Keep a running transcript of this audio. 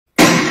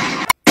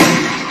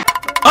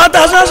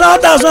ọ̀tà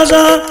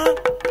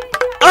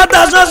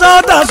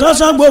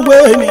sánsán gbogbo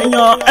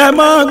ènìyàn ẹ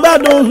máa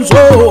gbádùn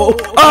so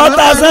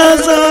ọ̀tà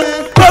sánsán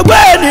gbogbo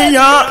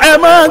ènìyàn ẹ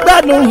máa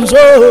gbádùn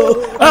so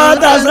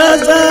ọ̀tà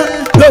sánsán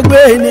gbogbo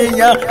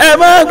ènìyàn ẹ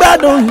máa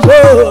gbádùn so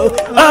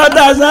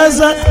ọ̀tà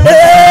sánsán.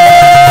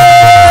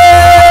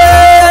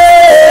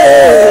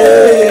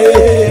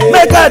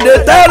 Make I dey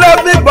tell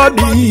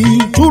everybody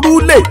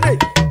truly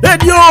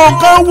rédíò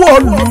kan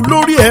wọ̀lú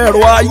lórí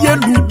ẹ̀rọ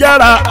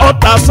ayélujára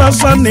ọ̀tà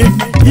sánsán ni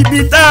ibi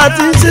tá a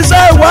ti ń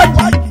ṣiṣẹ́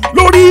ìwádìí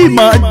lórí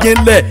ìmọ̀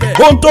ìjìnlẹ̀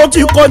ohun tó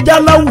ti kọjá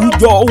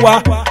láwùjọ wa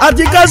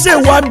àti ká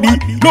ṣèwádìí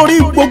lórí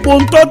gbogbo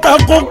ohun tó ta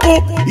kókó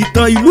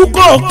ìtàn ìlú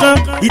kọ̀ọ̀kan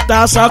ìtàn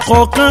àṣà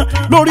kọ̀ọ̀kan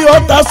lórí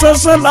ọ̀tà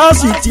sánsán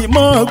láàsì tí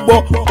máa gbọ́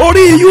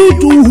orí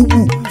yúùtùbù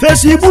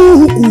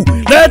fẹsibúùkù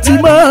lẹ́tì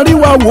máa rí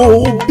wa wò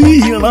bí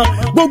ìran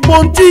gbogbo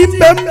ohun tí ń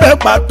bẹ́ẹ̀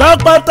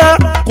pátápátá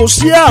kò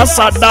sí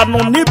àṣà dànù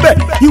níbẹ̀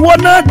ìwọ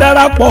náà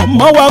darapọ̀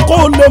mọ́ wa kó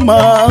lè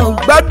máa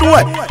gbádùn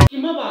ẹ̀. kí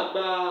má bàa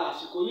gba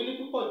àsìkò yín ní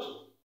púpọ̀ jù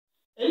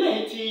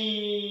eléyìí tí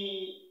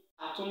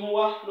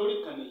àtúnmúwá lórí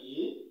ìkànnì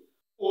yìí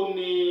ó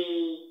ní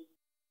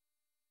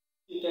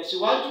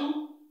ìtẹ̀síwájú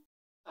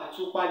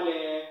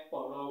àtúpalẹ̀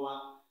ọ̀rọ̀ wa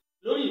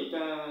lórí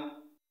ìtàn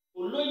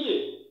olóyè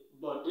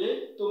Bode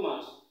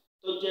Thomas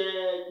tó jẹ́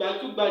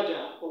gbajúgbajà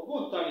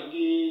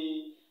ògbóǹtarìgì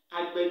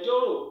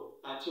agbẹjọ́rò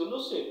àti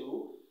olóṣèlú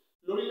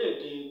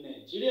lórílẹ̀‐èdè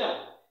Nàìjíríà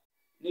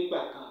nígbà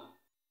kan.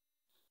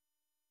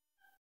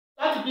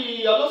 Láti bí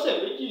ọlọ́sẹ̀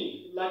méjì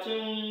la ti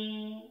ń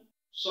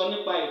sọ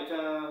nípa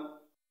ìtàn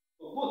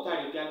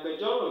ògbóǹtarìgì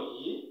agbẹjọ́rò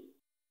yìí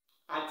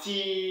àti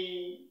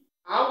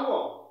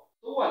aáwọ̀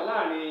tó wà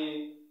láàrin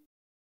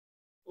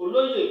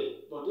olóyè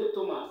Bode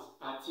Thomas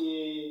àti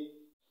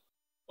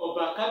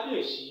ọba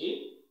kábíyèsí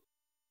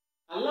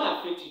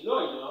Aláàfin tìlú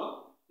Ọ̀yọ́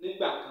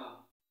nígbà kan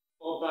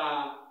ọba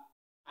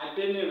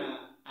Adéníran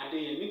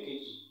Adéyẹmí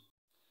kejì.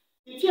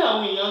 Tí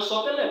àwọn èèyàn sọ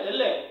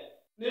tẹ́lẹ̀tẹ́lẹ̀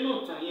nínú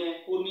ìtàn yẹn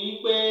ò ní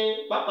pé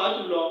pàápàá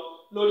jùlọ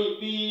lórí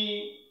bí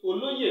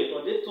olóyè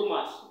Bode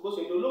Thomas bó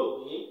ṣe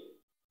dolóògbé.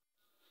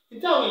 Tí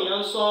àwọn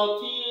èèyàn sọ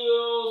tí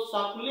ó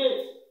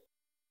circulate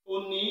ò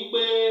ní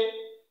pé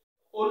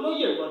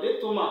olóyè Bode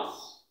Thomas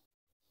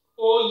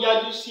ó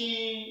yájú sí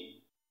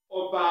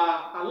ọba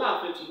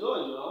Aláàfin tìlú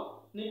Ọ̀yọ́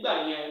nígbà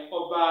yẹn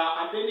ọba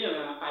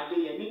Adéníran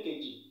Adéyẹmí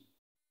kejì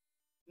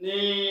ní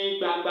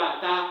gbangba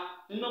àta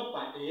nínú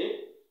ìpàdé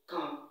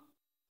kan.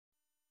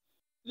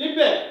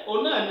 Níbẹ̀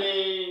òun náà ni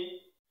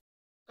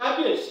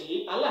kábíyèsí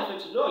Aláàfin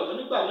tìlú Ọ̀yọ́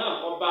nígbà náà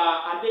ọba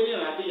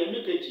Adéníran Adéyẹmí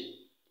kejì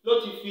ló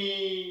ti fi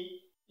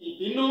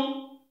ìbínú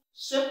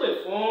ṣépè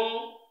fún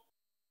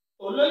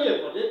olóyè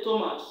Bode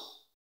Thomas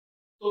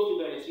tó fi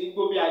bẹ̀rẹ̀ sí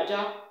gbó bí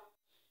ajá.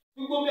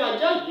 Gbígbó bí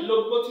ajá yìí ló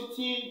gbó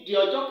títí di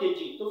ọjọ́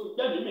kejì tó fi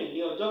gbẹ́mìí mì ní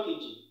ọjọ́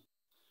kejì.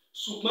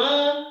 Ṣùgbọ́n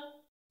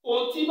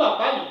ohun tí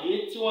bàbá yìí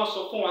tí wọ́n sọ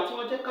fún wa tí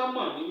wọ́n jẹ́ ká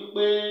mọ̀ ní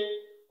wípé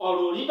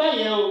ọ̀rọ̀ rí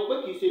báyẹn o pé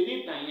kìí ṣe bí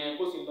ìtàn yẹn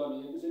bó ṣe lọ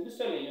nìyẹn kìí ṣe bí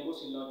ṣẹlẹ̀ yẹn bó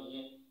ṣe lọ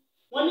nìyẹn.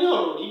 Wọ́n ní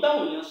ọ̀rọ̀ rí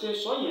báwọn èèyàn ṣe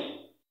sọ yẹn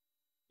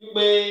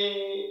wípé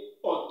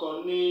ọ̀tọ̀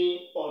ni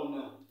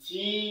ọ̀nà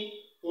tí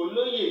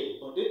olóyè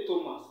Bode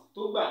Thomas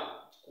tó gbà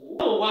kú.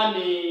 Báwo wá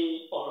ni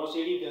ọ̀rọ̀ ṣe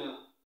rí gan-an?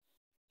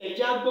 Ẹ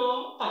já gbọ́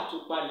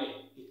àtúpalẹ̀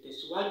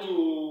ìtẹ̀síwájú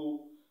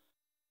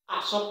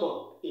àsọpọ̀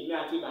èmi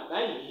àti bàbá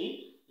yìí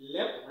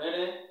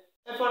lẹ́kùnrẹ́rẹ́.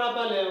 Ẹ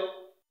farabalẹ̀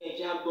ẹ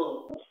já gbọ́.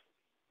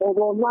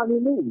 Ọ̀rọ̀ ńlá ni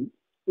léyìí,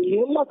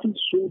 èèyàn láti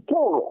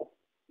sòótọ́ ọ̀rọ̀.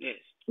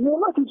 Èèyàn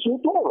láti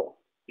sòótọ́ ọ̀rọ̀.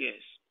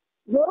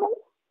 Lọ́wọ́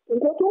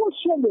nǹkan tó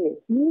ṣẹlẹ̀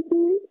ní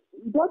bí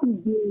that is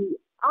the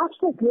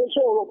aspect yẹn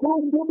sọ ọ̀rọ̀ pé ó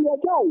ń gbé bí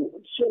ẹjọ́ ò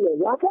ṣẹlẹ̀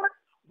láká,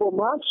 but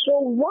máa sọ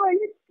why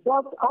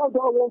that how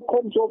that one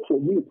comes up for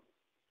me.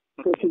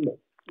 Personally.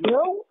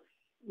 Now,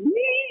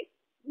 ní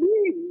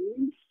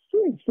ṣé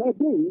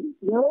ìṣàdé yìí,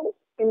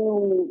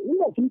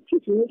 nígbà tí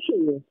títí yẹn ṣe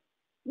yẹn,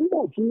 nígbà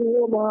tí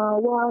wọ́n máa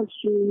wá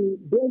ṣe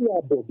bẹ́ẹ̀rẹ̀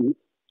àbọ̀dé.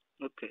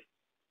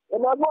 Ẹ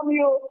máa gbọ́ mi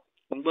o.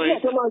 Nígbà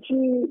tó máa ṣí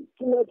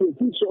kílẹ̀tì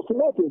tí sọ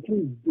kílẹ̀tì tí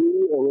gbé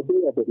ọ̀rọ̀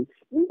bẹ́ẹ̀rẹ̀ àbọ̀dé.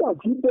 Nígbà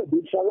tí Bode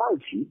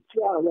ṣaláìsí tí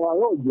àwọn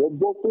ará Ọ̀yọ́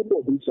gbọ́ pé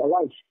Bode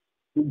ṣaláìsí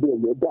gbogbo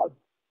Ọ̀yọ́ dàbí.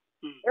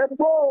 Ẹ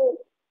gbọ́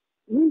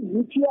níbi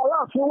tí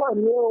Aláàfin wà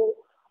ní o.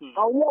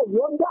 Àwọn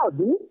Ọ̀yọ́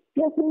dàbí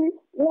pé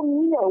wọ́n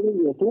ní àwọn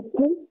èèyàn tó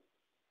kú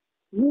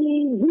ní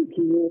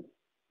wíìkì yẹn.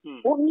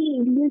 Ó ní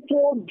ilé tó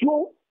jó.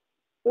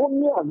 Ó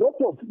ní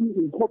àlọ́tọ̀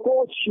nǹkan tó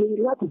ṣe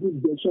láti fi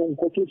gbẹ̀san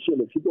nǹkan tó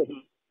ṣẹlẹ̀ síbẹ̀.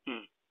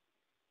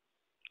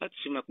 Láti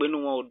fi mọ̀ pé inú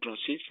wọn ò dùn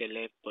sí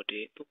ìṣẹ̀lẹ̀ Bode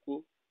tó kú.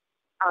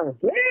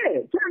 Ṣé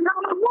ìyá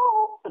máa gbọ́?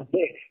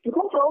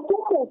 Ìkọ́sọ̀ tó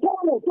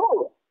mọ̀ tó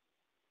rọ̀.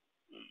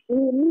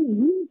 Èmi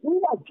yìí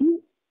nígbà tí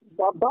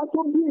bàbá tó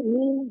bí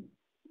mi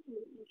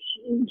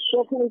sọ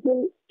fún mi pé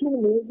kí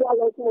ni wá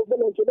lọ sí mo fẹ́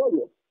lọ ṣe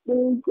lọ́yọ̀ọ́ pé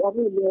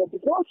àmì ìlẹ̀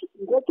because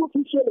nǹkan tó ti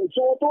ṣẹlẹ̀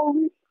sọ tó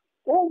rí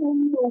ó ń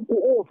lo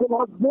òfin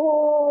máa gbọ́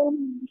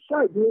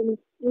ṣáìdì ẹni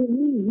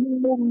èmi yìí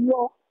mo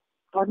lọ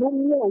àná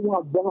ní àwọn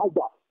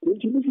àgbàlagbà kò ń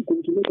ṣe méjì kò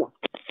ń ṣe mẹ́ta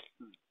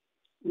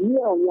ní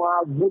àwọn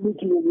agboolé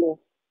tí mo lọ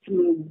tí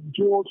mo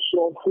jọ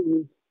sọ fún mi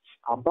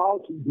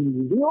about the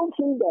real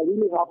thing that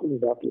really happened in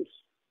that place.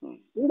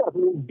 Nígbà tí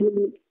mo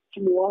délé tí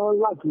mo wá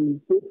láti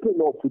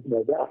open up with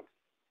my dad.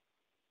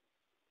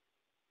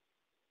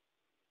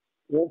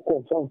 Wọ́n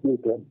confirm pé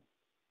ìtọ́.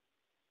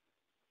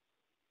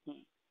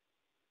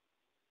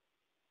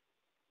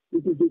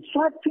 It is a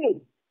sad thing.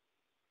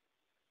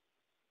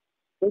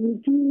 Ẹni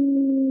tí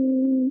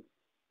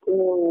ó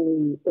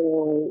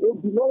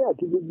di lọ́yà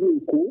tí gbogbo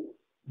Èkó,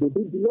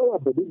 bòdé di lọ́yà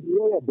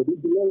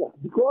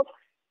because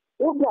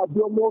ó dàbí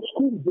ọmọ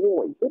school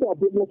boy, ó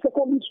dàbí ọmọ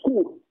secondary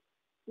school.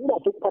 Nígbà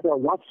tó padà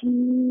wá sí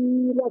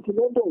láti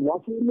London wá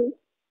sí ilé.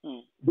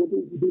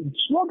 The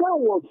slogan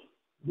was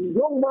the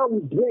young man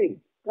with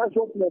brain. That's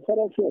what my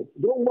father said.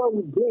 Young man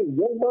with brain.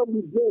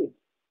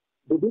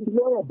 Bòdé di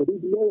lọ́yà,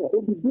 ó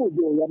di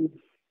dóòjì ọ̀yà mi.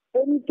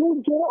 Ẹni tó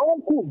jẹ́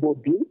uncle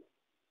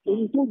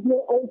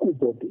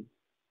Bode,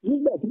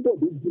 nígbà tí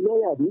Bode di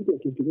lọ́yà ní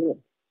ìjẹ̀kẹ̀kẹ̀ náà,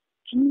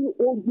 tí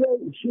ó jẹ́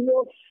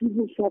senior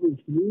civil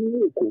service ní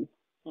Èkó,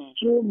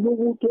 tí ó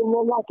lówó tó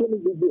lọ́lá tó ní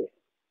gbogbo ẹ̀.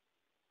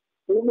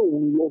 Ó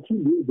lóun lọ sí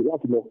ìlú èdè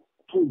láti lọ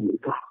fún ìwé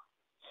ká.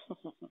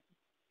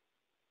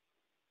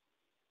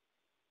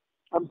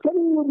 I'm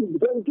telling you this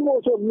because tí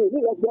wọ́n sọ mi ò ní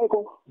ìlẹ́gbẹ̀ẹ́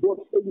kan, but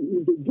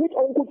he's a great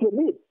uncle to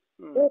me.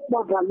 Ó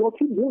padà lọ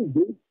sí ìlú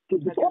èdè to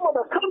become an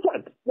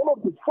accountant, one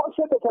of the first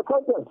set of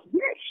accountants.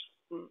 Yes.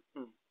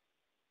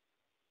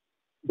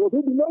 Bode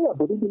di lọ́yà.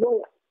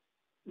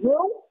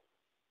 Well,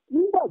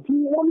 nígbà tí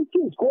wọ́n ní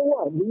case kan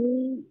wà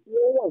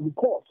ní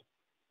court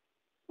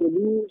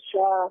pẹ̀lú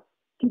ṣá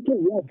kíkẹ́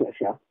ìwé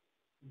àjàṣá,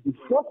 the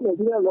first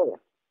Nigerian lawyer,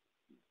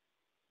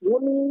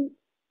 wọ́n ní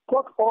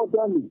court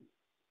order me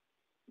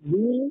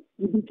ní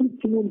ibi tí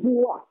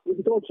Tinubu wà,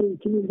 ibi tó ṣe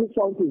Tinubu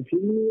fountain sí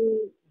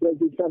ní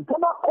the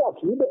Santana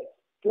court níbẹ̀.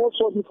 Wọ́n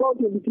sọ di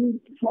fountain tí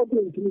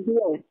fountain Tinubu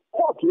wà,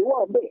 court ló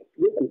wà bẹ́ẹ̀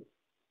lẹ́kọ̀ọ́.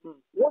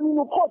 Wọ́n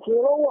nínú court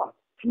yẹn lọ́wọ́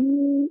tí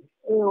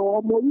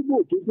ọmọ Igbo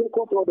tó jẹ́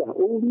court order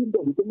ó rí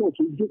ìbẹ̀rù tó mọ̀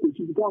tó jókòó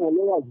sí ibi táwọn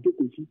lọ́wọ́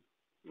jókòó sí.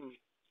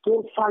 Tó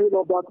sáré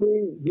lọ bá pé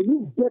you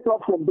need get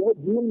up from there,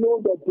 do you know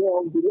that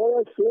the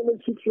lawyer say no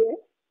sit here?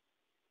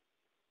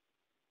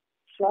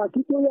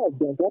 Ṣàkítóyè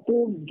àgbàǹkà tó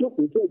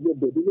jókòó tó ẹ̀jẹ̀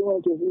bẹ̀rù ló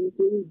wọ́n sọ fún mi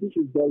pé this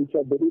is the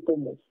Ìṣàbẹ̀rẹ̀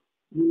Thomas.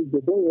 Ní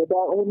bẹ̀bẹ̀ yẹn bá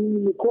ó ní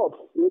ní court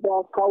ló bá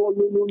káwọ́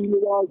lé lórí ló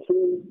bá ṣe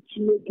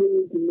síléke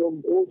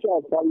ó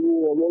ṣàpariwo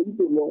ọ̀rọ̀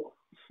Igbo lọ.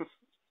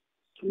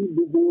 Kí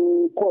gbogbo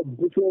court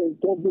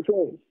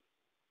búfẹ́.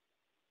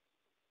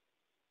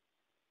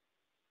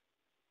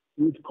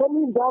 His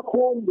coming back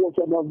home was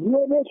an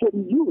awareness for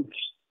the youth.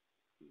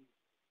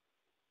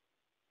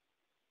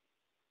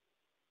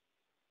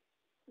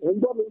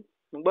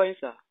 Boy,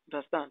 sir,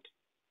 understand.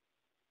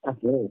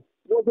 Okay.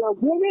 Was an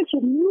awareness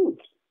for the youth.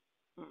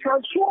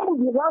 Transformed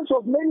the lives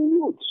of many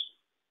youths.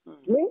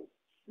 Okay?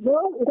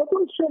 Now, nǹkan tó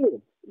ń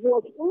ṣẹlẹ̀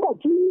was nígbà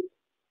tí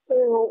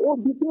ó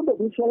di pé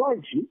bẹ̀rẹ̀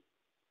ṣaláìsí.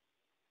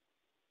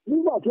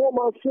 Nígbà tí wọ́n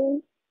máa ṣe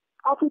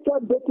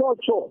African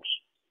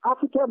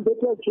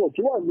Bethel Church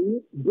wà ní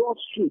Broad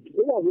Street,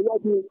 ó wà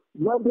níwájú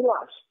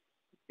Mandilas.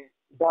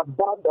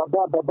 Bàbá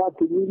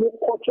tèmi ló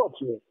kọ́ church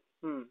yẹn.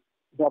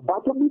 Bàbá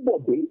tó bí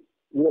Bode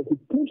was the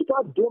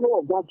principal donor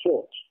of that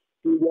church.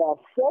 They were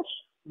first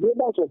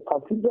members of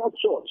Cathedral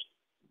Church,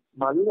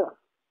 Marina.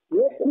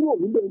 Wọ́n kúrò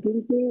níbẹ̀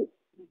nítorí pé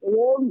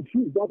wọ́n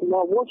refuse láti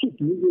máa worship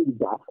ní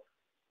Yorùbá.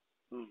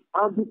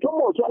 And the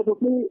Thomas wá sọ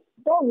pé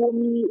báwo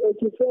ni ẹ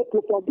ti fẹ́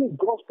propagate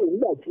gospel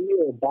nígbà tí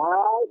ẹ bá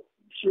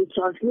ṣe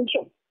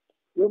translation?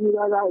 Wọ́n ní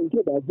rárá ìdí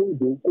ìdájọ́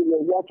ìbò kó lọ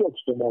wá church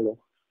tó máa lọ.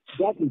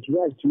 That is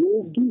right. Tí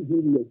ó give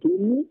ilẹ̀ tó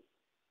ní.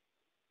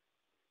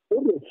 Ó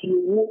lè fi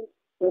owó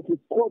ẹ fi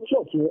kọ́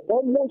church yẹn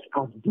almost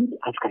as big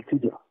as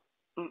cathedral.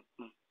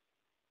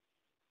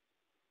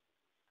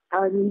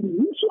 And in the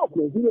history of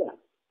Nigeria,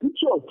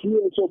 picture tí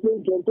ẹ sọ pé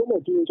John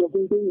Thomas tí ẹ sọ pé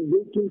ìwé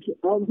King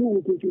Andrew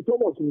Wilkinson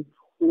Thomas ni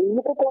òun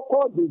ló kọ́kọ́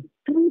kọ́ the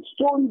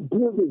 3-story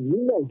building ní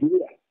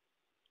Nàìjíríà.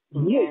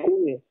 Ní Èkó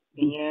yẹn.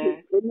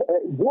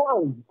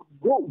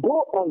 Go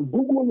and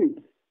Google it.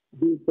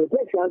 The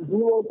protection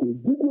Andrew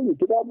Google it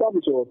tó bá bá mi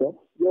sọ̀rọ̀ tán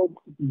yọ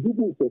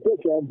Google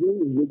protection Andrew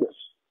in Lagos.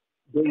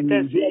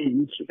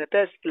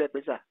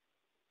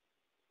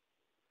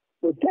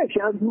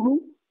 Protection Andrew.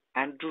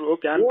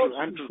 Okay, Andrew.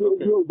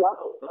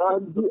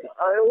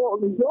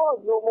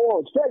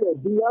 Ṣẹlẹ̀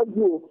bí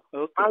Andrew.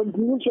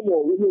 Andrew ṣọmọ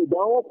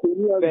Yorùbá wọ́n pè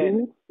ní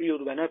Andrew.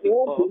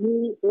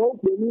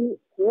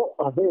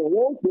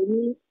 Wọ́n pè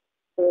ní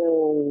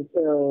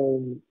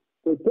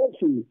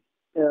protection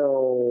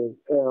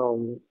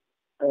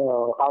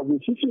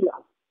àwòṣíṣìlà.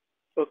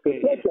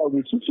 Protection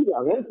àwòṣíṣìlà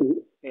wọ́n pè.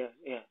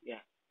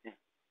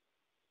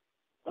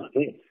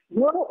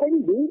 Wọ́n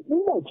anyway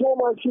nígbà tí wọ́n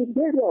máa ṣe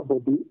bẹ́ẹ̀rẹ̀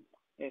àbọ̀dé.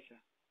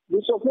 Mo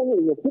sọ fún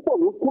èèyàn púpọ̀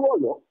ló kúrò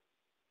lọ.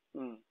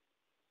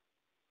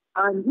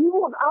 And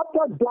even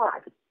after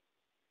that,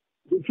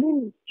 between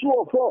two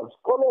of us,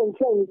 kọ́lọ́ ń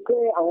fẹ́ ń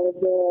kẹ́ àwọn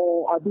ọmọ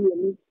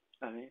Adéyẹmí.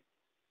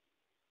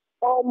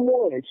 Ọmọ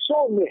ẹ̀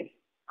sọ́ọ̀nù ẹ̀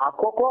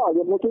àkọ́kọ́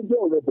àwọn ọmọ tó jẹ́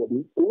ọ̀rẹ́ Bọ̀dé.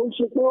 Òun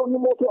ṣe pé ó ní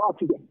mọ́tò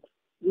accident.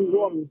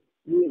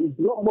 It's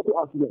not motor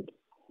accident.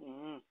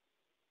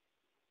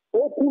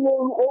 Ó kú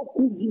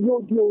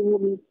lójú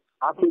oorun ni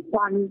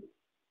àpèpani.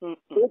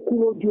 Ó kú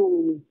lójú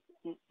oorun ni.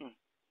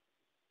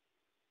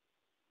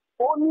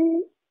 Ó ní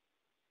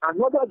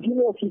another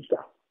junior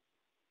sister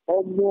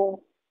ọmọ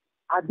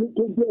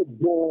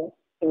adétójẹ́gbọ́n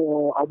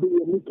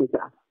adéyẹmí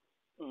kẹta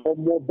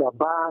ọmọ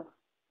bàbá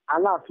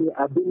aláàfin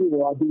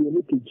adéníran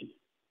adéyẹmí kejì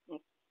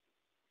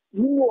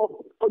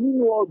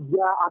nínú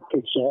ọjà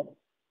akẹ̀sán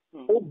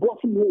ó bọ́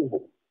sí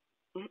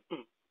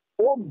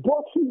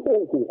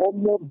òhò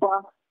ọmọọba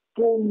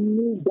tó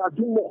ní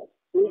gbajúmọ̀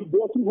ó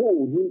bọ́ sí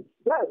òhò ní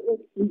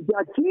ìjà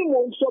tí mo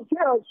ń sọ tí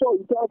à ń sọ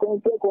ìta kan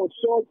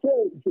sọ tẹ́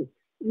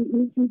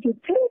it's a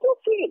terrible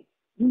thing.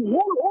 The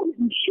whole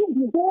issue,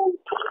 the whole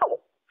town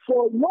for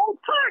a long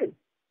time.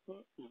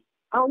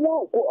 Àwọn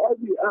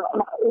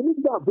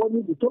onígbàgbọ́ ní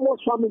the Thomas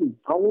family,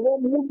 àwọn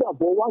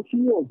onígbàgbọ́ wá sí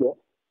ọ̀dọ́,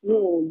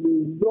 wọn ò lè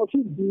lọ sí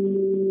di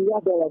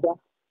rádaràda.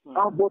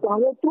 Àbọ̀tà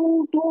àwọn tó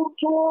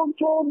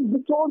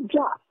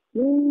jà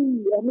ní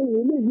ẹ̀mí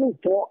ilé yóò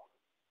tọ́.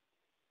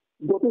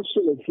 Ìgbọ́ tó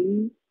ṣẹlẹ̀ sí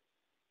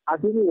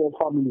Adéníran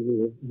family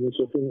ni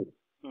sọ fún mi.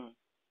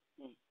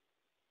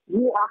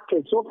 Ní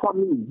Akẹ̀sọ́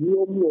family ní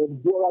ọmọ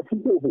ẹ̀gbọ́ra tí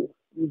kò hù.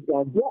 And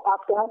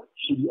thereafter,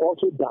 she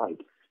also died.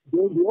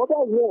 Then the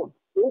other one,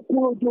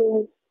 Okurojo,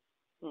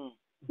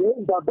 then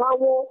bàbá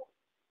wọn,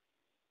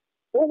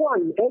 ó wà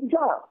ní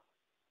ẹja.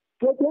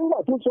 Kẹ̀kẹ́ ńgbà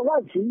tó sọ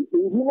láti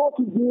èyí wọ́n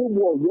ti gbé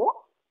Ọ̀yọ́,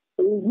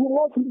 èyí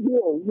wọ́n ti gbé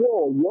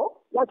Ọ̀yọ́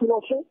láti lọ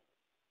fún.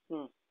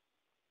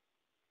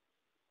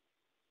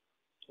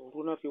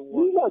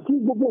 Nígbà tí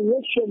gbogbo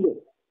ìyẹn ṣẹlẹ̀,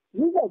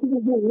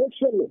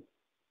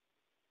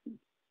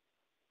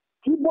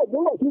 tí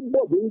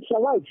Bọ̀dé ń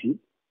ṣaláìsí.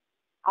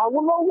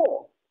 Awólọ́wọ̀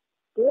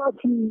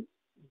láti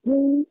gbé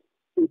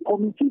a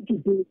committee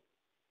today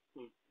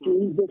to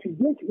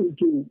investigate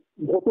into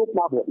nǹkan tó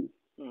pa Bọ̀dé.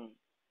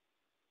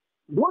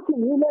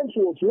 Broken Williams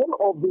was one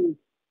of the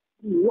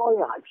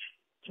lawyers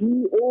tí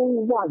ó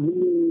wà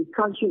ní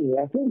council.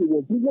 I think he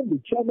was even the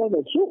chairman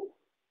or so.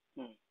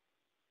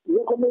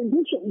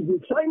 Recommendation, the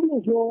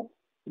findings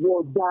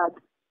was that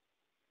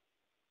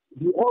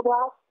the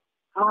other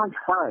hand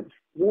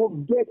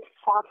won't get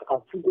facts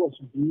and figures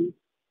to be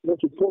not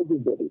to poison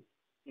Bọ̀dé.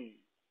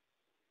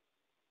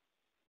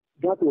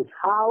 That was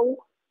how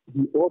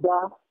the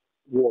order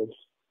was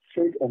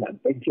sent on an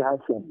exile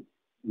from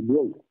Ìlú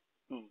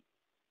Ọ̀yọ́.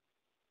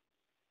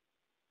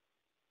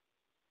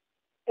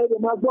 Ẹ̀rọ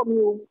máa gbọ́ mi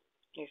o.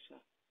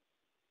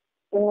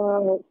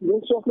 Mo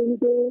sọ fún mi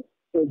pé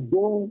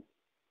ẹ̀gbọ́n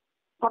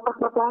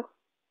pátápátá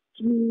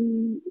tí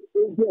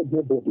ó jẹ́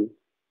ẹ̀gbọ́n Bọ̀dé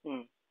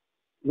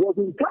was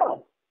in town.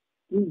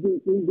 In the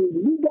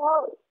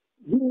legal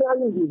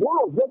journalism, the one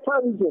of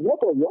Western region,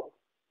 not Ọ̀yọ́.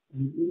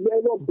 Ìyẹn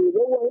lọ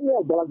bèèrè lọ́wọ́ ẹni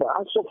àgbàlagbà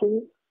á sọ fún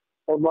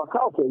ọ̀nà àká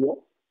ọ̀fọ̀yọ́.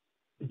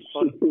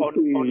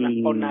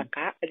 Ọ̀nà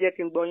àká ẹ jẹ́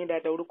kí n gbọ́ yín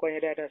dáadáa orúkọ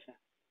yẹn dáadáa sà.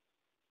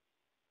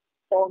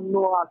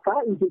 Ọ̀nà àká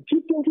is a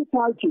chieftaincy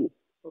title.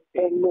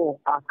 Ọ̀nà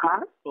àká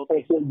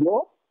ọ̀fọ̀yọ́.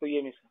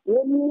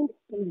 Wọ́n ní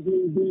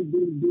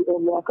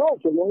ọ̀nà àká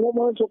ọ̀fọ̀yọ́ wọ́n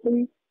máa ń sọ pé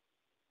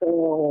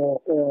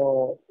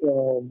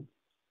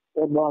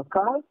ọ̀nà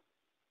àká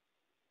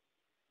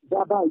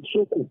bàbá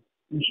ìṣokùn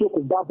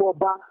bàbá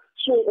ọba.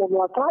 So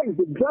Ọ̀nàká is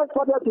the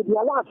grandfather to the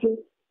Alaafin.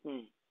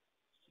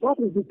 That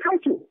is the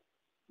title.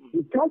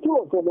 The title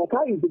of Ọ̀nàká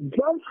is the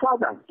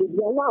grandfather to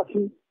the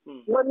Alaafin.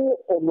 Wọ́n ní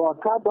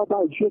Ọ̀nàká bàbá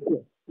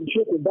ìṣokùn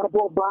bàbá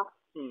ọba.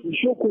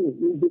 Ìṣokùn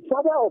is the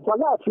father of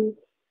Alaafin.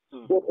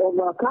 But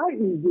Ọ̀nàká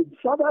is the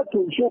father to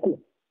ìṣokùn.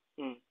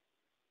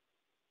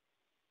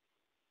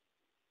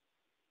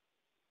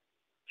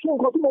 Ṣé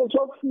nǹkan tí mo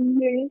sọ fún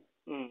yín?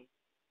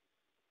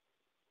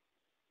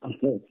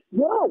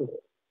 No.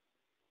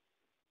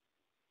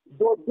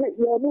 But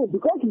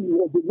because he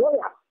was a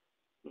lawyer,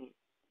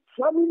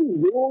 family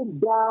ló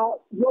dá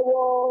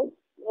lọ́wọ́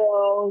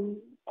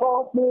kọ́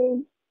pé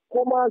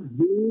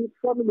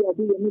family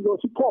Adéyẹmí lọ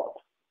sí court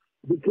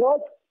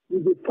because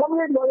he's a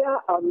prominent lawyer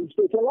and he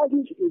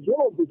specializes is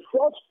one of the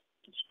first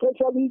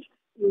specialists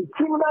in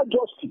criminal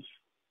justice.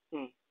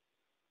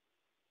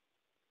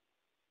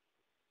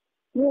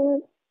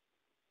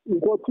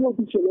 Nǹkan tí ó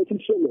ti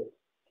ṣẹlẹ̀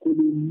kò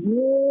lè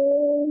mú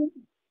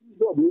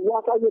Bọ̀dé wá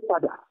sáyé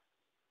padà.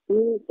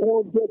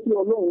 Wọ́n jẹ́ kí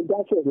Ọlọ́run dá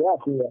ṣẹ̀rẹ́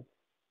àfihàn.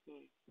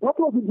 That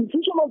was the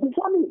decision of the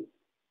family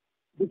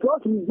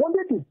because he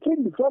wanted to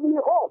take the family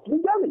off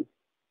legally.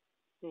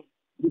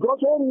 Because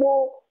wọ́n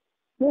mọ̀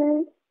pé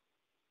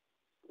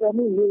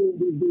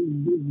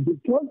the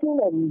country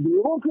and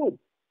the whole thing.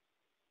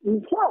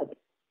 In fact,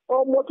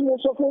 ọmọ tí mo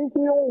sọ fún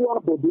pé ó wà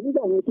Bọ̀dé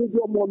nígbà yẹn tó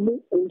jẹ́ ọmọ mi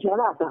òun ṣe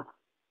aláàtà.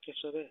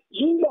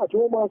 Nígbà tí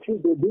wọ́n máa fi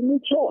Bọ̀dé ní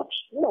church,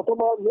 nígbà tó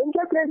máa lọ ń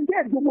jẹ́ pé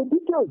get gbogbo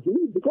details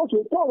yìí because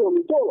ó tọ̀rọ̀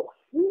ló tọ̀rọ̀.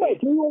 Nígbà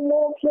tí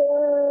wọ́n fẹ́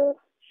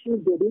ṣe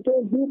Bọ̀dé tó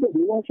ń gbé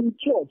Bọ̀dé wá sí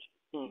church,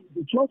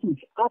 the church is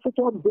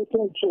African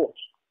Bethel Church.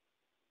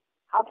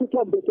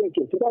 African Bethel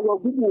Church. So that was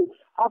Google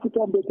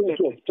African Bethel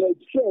Church.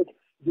 Church,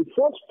 the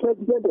first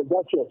president of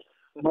that church.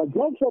 My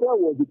grandfather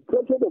was the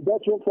president of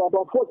that church for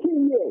about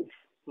 14 years.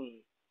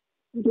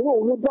 Nítorí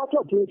òun ló dá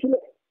church yẹn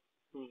sílẹ̀.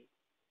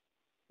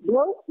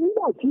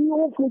 Nígbà tí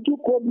wọ́n fojú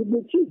kọ gbogbo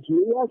church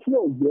ló wá sí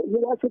Ọ̀yọ́ ló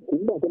wá sí Èkó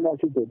nígbà tó máa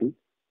ṣe Bọ̀dé.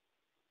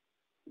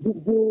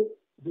 Gbogbo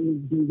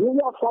the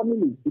royal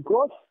family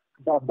because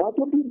bàbá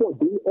tó bí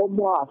Bọ̀dé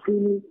ọmọ ààfin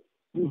ni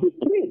is a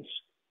prince.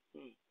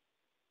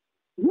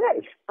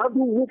 Yes, I've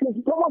been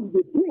working towards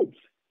the page.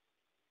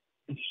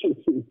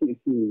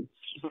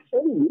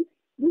 Anyway,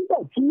 nígbà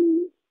tí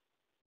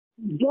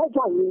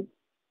ìjọba yẹn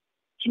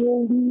tí ó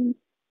rí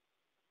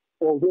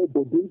ọ̀rẹ́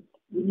Bọ̀dé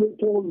ilé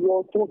tó ń lọ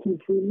tó ti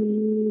fi ní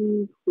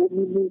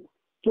omi ní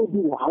tó di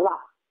wàhálà.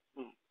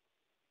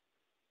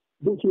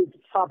 Bó ṣe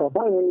fa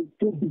bàbá yẹn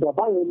tó di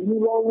bàbá yẹn ní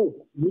lọ́rùn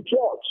ní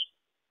church.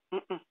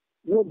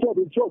 Wọ́n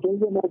jáde church ń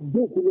gbé máa gbé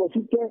òkú lọ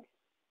sí tẹ́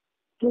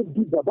tó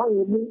di bàbá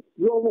yẹn ní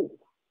lọ́rùn.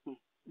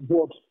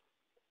 But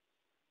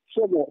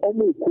ṣẹlẹ̀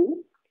ọmọ Èkó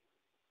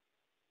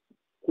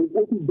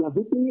kò ti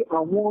gbàgbé pé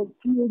àwọn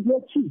tí ó jẹ́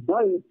tì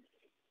báyìí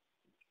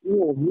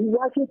wọn ò ní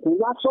wá ṣèkó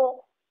lásán.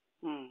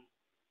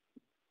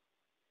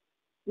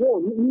 Wọn ò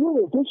ní irú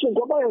èèyàn tó ṣe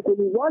nǹkan báyẹn kò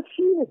ní wá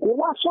sí Èkó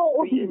lásán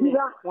ó ti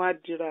dira. Wọ́n á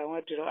dira.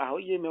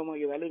 Àwọn yé mi ọmọ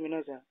Yorùbá lèmi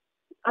náà sá.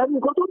 Àmì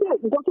nǹkan tó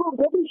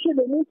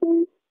ṣẹlẹ̀ ní pé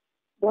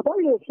bàbá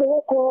yẹn fọwọ́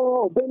kan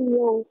ọ̀gbẹ́ni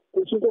yẹn kò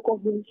ṣe kọ́kọ́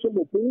fi ṣe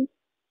mọ̀ pé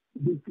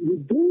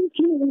within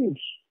 2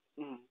 weeks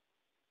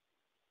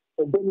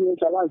ọ̀gbẹ́ni yẹn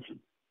ṣaláìsí.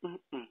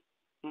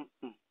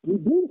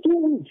 Within 2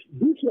 weeks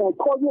this my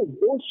cousin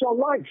ó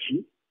ṣaláìsí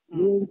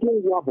ní ohun tó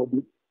ń wá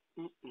Bọ̀dé.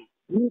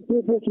 Ní pé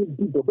bó ṣe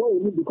di bàbá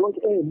yẹn ní because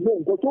mọ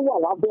nǹkan tó wà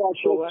lábẹ́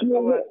aṣọ tí ó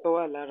wẹ̀. Tó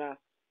wà lára.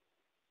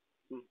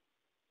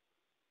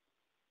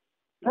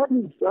 That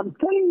is, I'm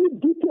telling you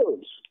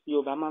details.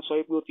 Yorùbá máa sọ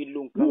pé ó ti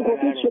lo nǹkan lára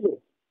rẹ̀.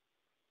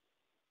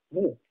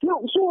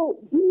 So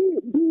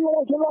bí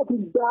wọ́n ṣe láti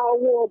gba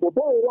owó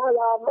bàbá yẹn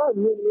lára máa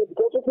ní ẹni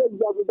because ó fẹ́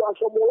gba gbogbo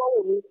aṣọ ọmọ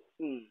láwọn mi.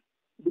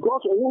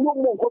 Because òun ló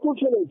mọ nǹkan tó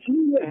ṣẹlẹ̀ sí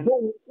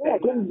ẹ̀gbọ́n nígbà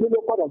tó ń gbé lọ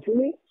padà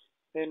sílé.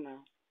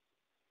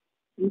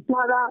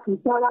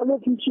 Ìtara ló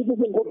fi ṣe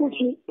gbogbo nǹkan tó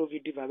ṣe. Ló fi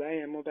di bàbá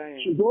yẹn mọ́ báyẹn.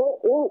 Ṣùgbọ́n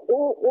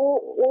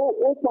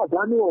ó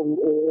pàdánù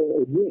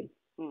ẹ̀mí ẹ̀.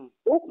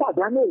 Ó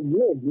pàdánù ẹ̀mí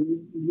ẹ̀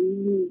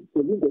ní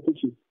pẹ̀lú nǹkan tó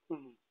ṣe.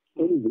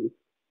 Anyway,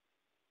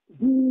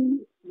 bí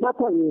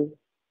mátà yẹn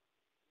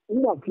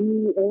nígbà tí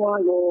wọ́n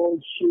lọ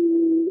ṣe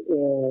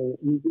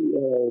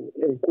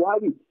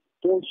inquiry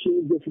tó ń ṣe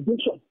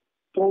investigation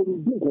tó ń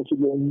bí nǹkan ṣe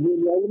lọ ní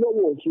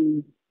Awólọ́wọ̀ ṣe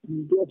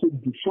wọ́n ti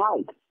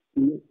decide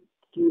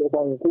kí ọba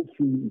yẹn kó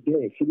fi ìbẹ́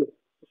ẹ̀ sílẹ̀.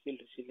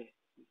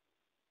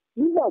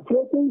 Nígbà tí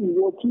ó pé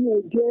ìwọ tí o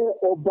jẹ́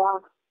ọba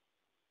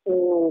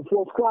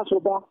first class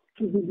ọba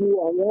tí gbogbo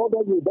àwọn ọba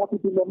Yorùbá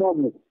pípé lọ́mọ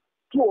rẹ̀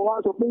tí wọ́n wá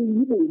sọ pé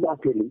yíbo ìgbà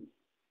tẹ̀lé.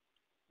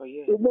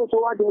 Ẹgbẹ́ sọ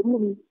wá dẹrú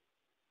ni.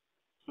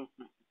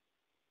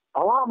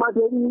 Àwọn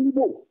àmàdẹ̀rí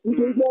yíbo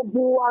nítorí pé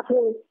gbé wá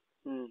fẹ́.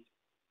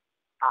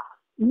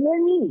 Ìyẹn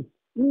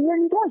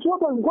ní ká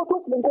ṣọ́bọ̀ nǹkan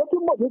tó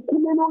Bọ̀dé kú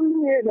lé lórí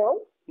ẹ̀ náà.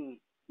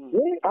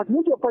 At the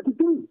age of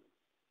 43.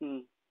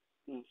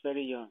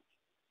 Very young.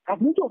 At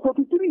the age of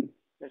 43.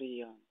 Very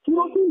young. Kí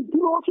ló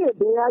ṣe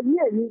ìbẹ̀rẹ̀ ayé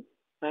ẹ̀ ni?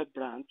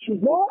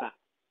 Ṣùgbọ́n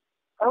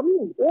àmì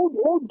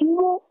ó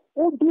dúró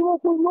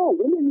pé náà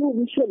eléyìí ò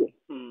ní ṣẹlẹ̀.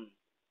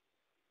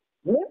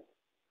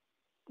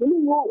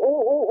 Eléyìí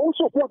ó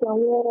support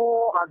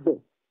àwọn àgbẹ̀.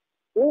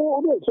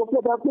 Ó lè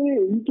support pé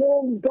èyí tó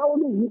ń dáwọ́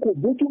lè yí kò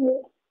bójú mu.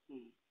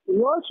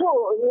 Èèyàn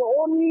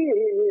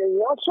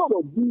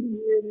sọ̀rọ̀ bí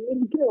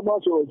níbi tí èèyàn máa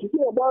sọ̀rọ̀ tí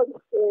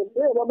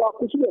èèyàn bá máa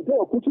kú síbẹ̀ tí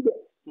èèyàn kú síbẹ̀.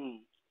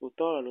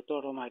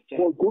 Lótọ́rọ̀ máa jẹ́.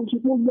 Kò ń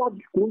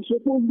ṣe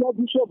tó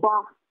yájú sọ́ba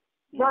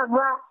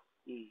rárá.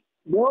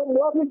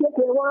 Wọ́n fi jẹ́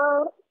pé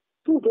wọ́n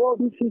put all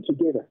these things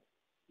together.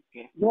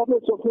 Wọ́n fẹ́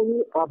sọ fún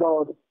yín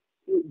about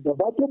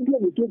bàbá tó bí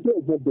ẹni tó jẹ́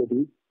ẹ̀gbọ́n Bọ̀dé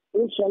ó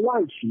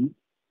ṣaláìsí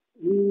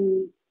ní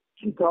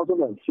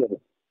 2007,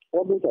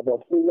 almost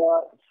about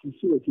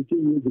 16 or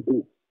 15 years ago.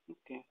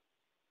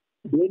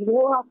 Then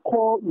wọ́n á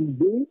kọ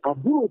ìwé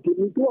àbúrò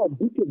tèmi tó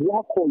àbúrò wọ́n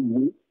á kọ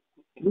ìwé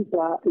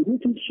nípa èyí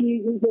tí ṣe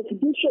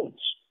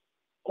investigations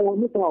kan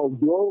nípa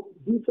ọ̀dọ́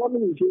bí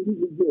family ṣe rí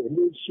gbogbo ẹ̀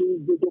ló ṣe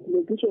the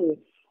documentation yẹn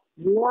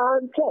ni wọ́n á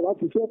ń tà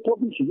láti fẹ́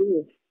publish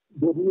yẹn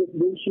but mo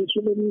ń ṣe so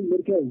many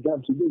medical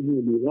exams ní ìlú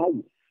èlò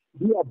ráàyè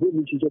bí àbúrò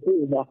mi ṣe sọ pé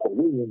òun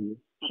akọ̀wé yẹn ni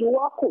ṣé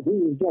wọ́n á kọ̀wé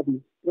yẹn jáde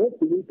wọ́n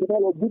pè ní tẹ́lá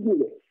lọ Google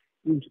rẹ̀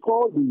it's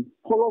called the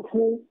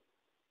colourful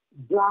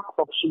black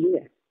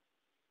auctioneer.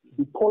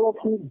 The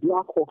colourful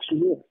black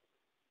auctioneer.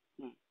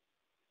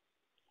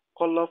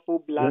 Colourful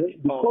black.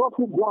 The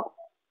colourful black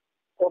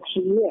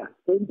auctioneer.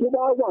 Ẹni tó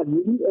bá wà ní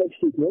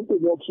estate wọ́n pè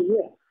ní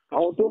auctioneer.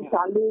 Àwọn tó ń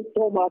talé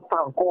tó máa ta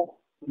nǹkan.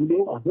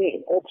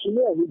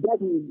 Auctioneer ni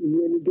jáde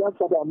ìyẹn ni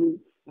grandfather mi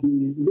the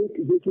late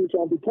J.K.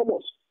 Sandy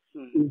Thomas.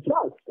 In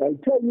fact, I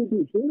tell you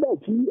this, nígbà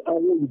tí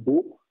àwọn òyìnbó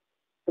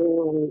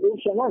ó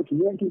ṣaláìsí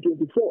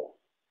 1924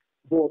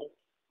 but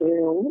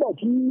nígbà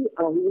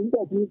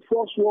tí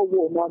First World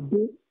War máa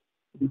dé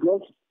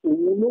because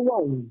òun ló wà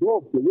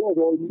involved pẹ̀lú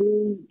ọ̀rọ̀ ilé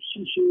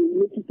ṣíṣe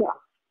ilé títà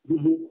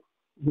gbogbo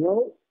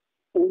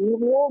òun ni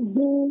wọ́n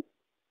gbé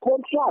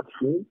contract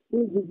fún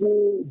gbogbo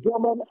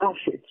German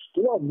assets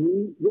tó wà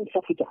ní West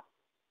Africa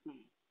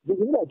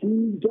gbogbo nígbà tí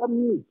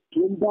Germany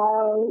tó ń bá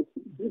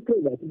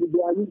Britain àti gbogbo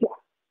ayé jà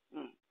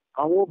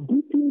àwọn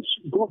British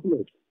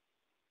government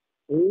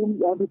òun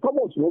àti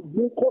Thomas wọ́n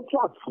gbé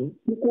contract fún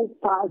kí kó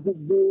ta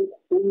gbogbo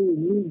ohun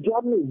ìní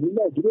Germany ní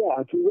Nàìjíríà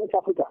àti West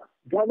Africa,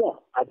 Ghana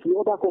àti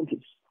other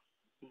countries.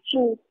 So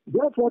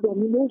therefore, the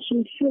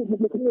nation shows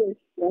the clear,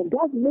 and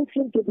that makes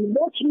him to be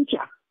much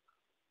richer.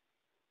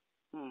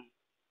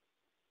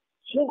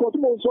 So,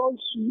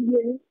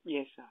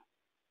 yes, sir.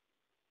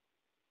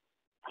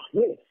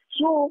 Yeah.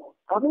 So,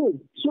 I mean,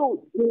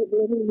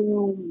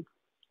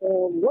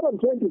 what I'm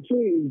trying to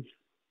say is,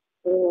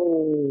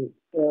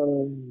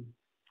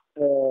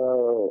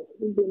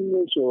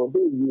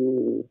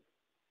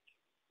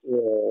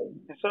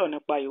 sọ̀rọ̀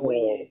nípa ìwé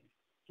yẹn.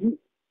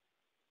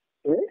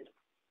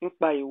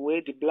 Nípa ìwé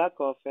the black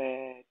of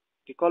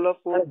the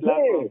colourful black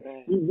of.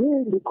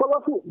 The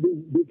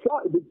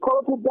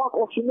colourful black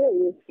of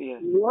Chanel.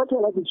 You want to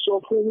like sọ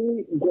fún ní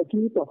nǹkan tí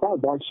pàpà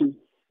àgbà ṣe.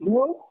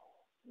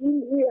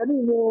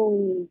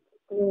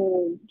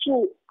 So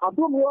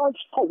àbúrò wa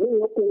ṣàwé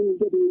ọkùnrin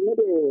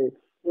ìjọba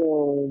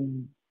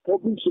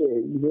publish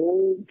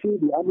through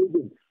the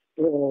Amazon,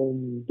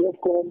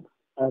 .com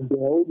and the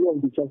audio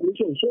of the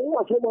translation. So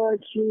what about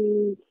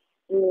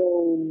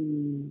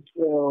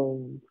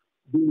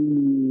the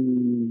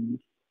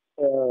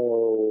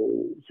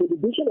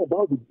celebration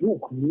about the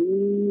book,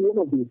 one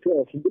of the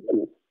prayers in the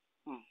book.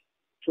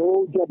 So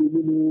jáde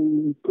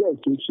nínú prayers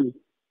tó ṣe.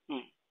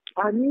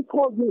 A ní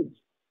cousins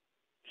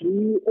tí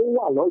ó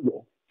wà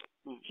lọ́yọ̀ọ́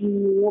tí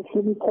wọ́n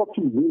fún ní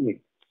copy ìwé yẹn.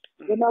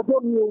 Ẹ máa gbọ́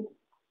mi o,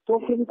 tó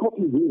fún ní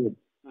copy ìwé yẹn.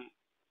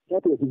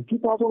 That was in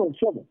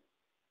 2007.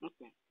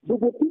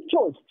 Gbogbo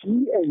pictures tí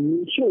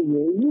ẹ̀yin ṣe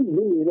yẹn ní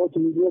ìwé yẹn wọ́n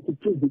ti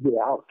print gbogbo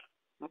ẹ̀ out.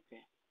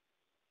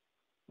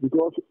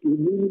 Because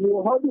èmi ni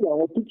mo handle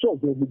àwọn pictures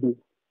yẹn gbogbo.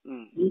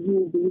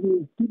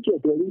 Irú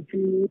pictures ẹ̀rí tí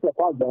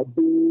papa àgbà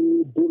dé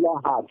bowler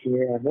hat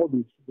yẹn and all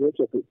the rest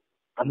of it.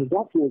 I mean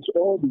that was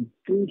all the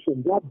things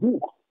from that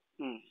book.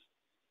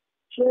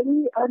 Ṣé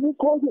rí a ní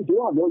cousin tó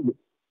wà lọ́yọ̀ọ́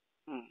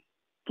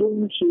tó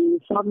ń ṣe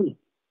farming.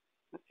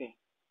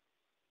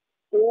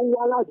 Ó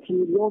wá láti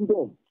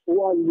London, ó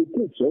wá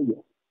relocate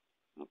sọ́yọ̀.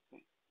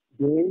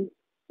 Then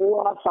ó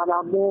wá fara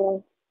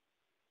mọ́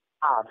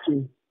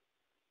ààfin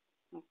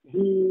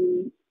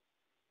bí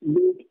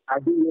Lake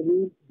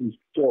Adeyemi the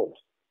third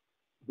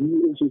bí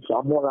ó ṣe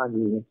fàmọ́ra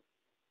nìyẹn.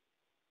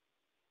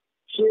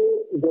 Ṣé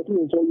nǹkan tí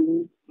mo sọ yìí?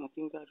 Mo ti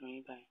ń gbàdùn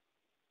yín báyìí.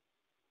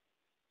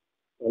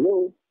 Hello?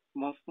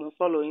 Mo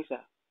follow yín,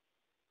 sir.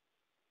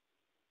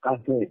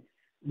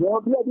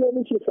 Wọ́n bí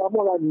Adeyemi ṣe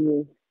fàmọ́ra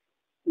nìyẹn.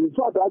 In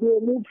fact,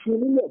 Adeyemi fún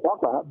nílẹ̀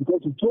pàápàá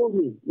because he told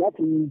me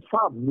láti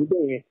farm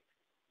níbẹ̀ yẹn.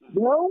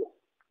 Now,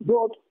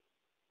 but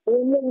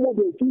owó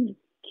mọ̀dé tí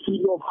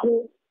kìlọ̀ fún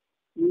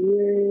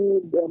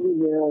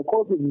ìyẹn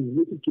cousin mi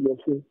ló ti kìlọ̀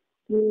fún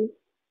pé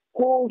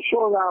kó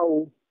ṣọ́ra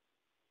o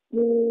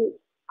pé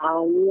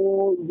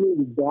àwọn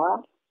Yorùbá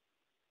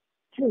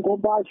tí nǹkan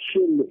bá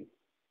ṣẹlẹ̀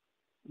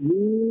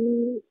ní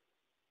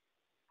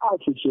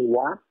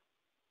àṣẹ̀ṣẹ̀wá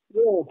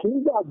wọn kì í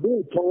gbàgbé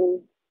ìtàn.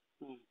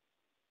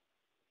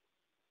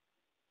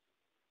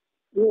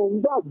 Wọn ń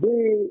gbàgbé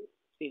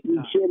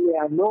ìṣẹ̀lẹ̀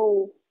àná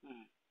o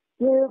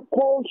pé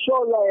kó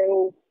ṣọ́ra ẹ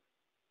o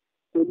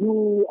pẹ̀lú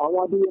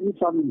àwọn Adéyẹmí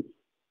family.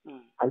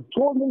 I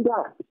told him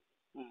that.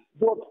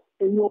 But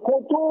èèyàn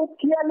kan tó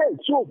kíẹ́lẹ̀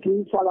tí ò kí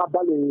ń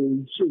farabalẹ̀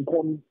ṣe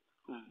nǹkan ni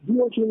bí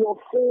ó ṣe lọ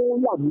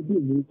fún Lámídì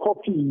ní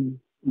kọ́pì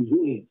ìwé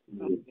yẹn.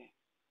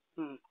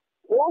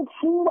 Wọ́n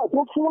fúngbà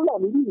tó fún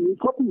Lámídì ní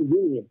kọ́pì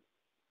ìwé yẹn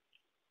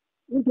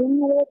nítorí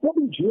wọ́n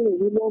kọ́pì jù ú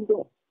ní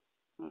London.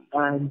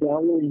 And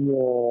àwọn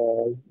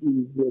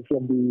èèyàn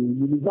from the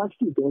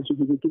university tó ń ṣe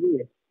gbogbo kiri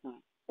yẹn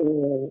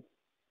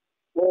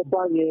wọ́n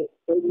bá yẹn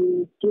ẹni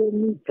tó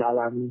ní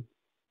ìtara ni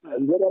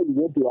whether you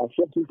want to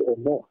accept it or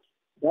not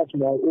that's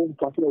my own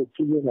personal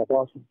opinion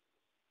about it.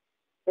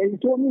 Ẹni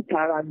tó ní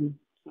ìtara ni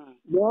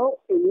wọ́n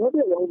èèyàn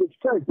bẹ̀rẹ̀ ọ̀hún ti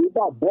fẹ́ pé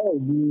bàbá ẹ̀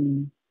ni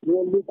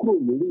wọ́n lé kúrò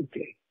lórí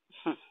ìtẹ́.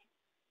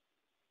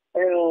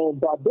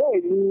 Bàbá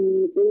ẹ̀ ni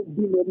ó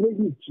bímọ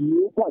méjì tí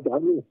ó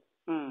pàdánù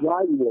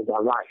while he was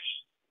alive.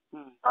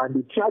 And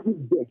the tragic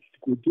death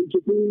kò tó ṣe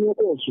pé wọ́n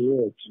kọ̀ sọ̀rọ̀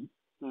ẹ̀ tí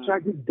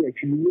tragic death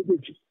ni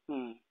méjèèjì.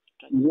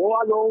 Ìwọ́n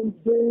wá lọ ń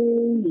gbé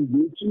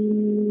ìwé tí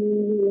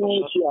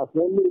wọ́n ṣe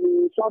àpọ́nlé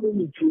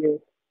fámìlì tiẹ̀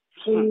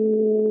fún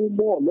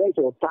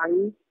mọ́ọ̀lẹ́sọ̀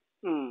táyín.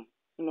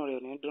 Inú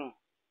rẹ̀ ní dùn.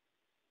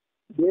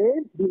 Then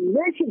the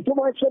nation tó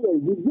máa ń ṣẹlẹ̀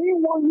within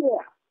 1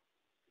 year.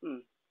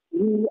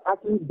 Ní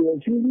àti bẹ̀rẹ̀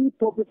sí ní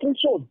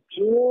publication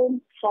tí wọ́n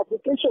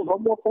fabrication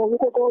ọmọ kan ló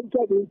kọ́kọ́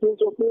jáde tó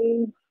sọ pé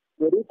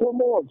very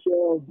much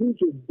this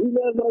is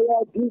billion naira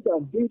this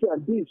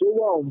and this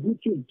over on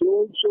YouTube tó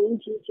ń ṣe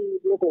oríṣiríṣi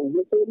lọ́kọ̀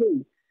òwe tó lè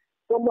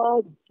tó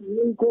máa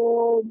ní kó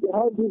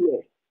handle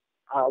ẹ̀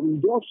we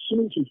just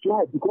finish his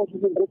life because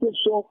nǹkan tó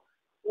sọ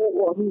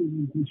ọ̀hún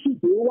ìdìsí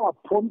tó wà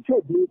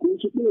prompted ní kò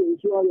ṣe pé èyí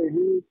tí wọ́n rẹ̀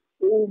ní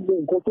ó mọ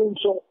nǹkan tó ń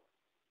sọ.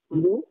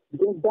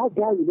 Because that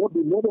guy will not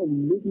be more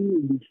than maybe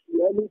in the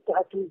early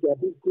 30s or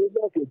be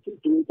closer to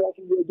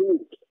 30 years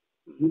old.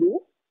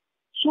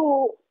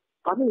 So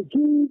I mean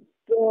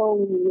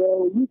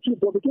YouTube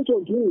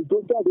publication doing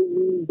don't that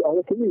in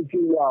our community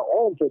are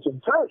on for some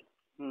time.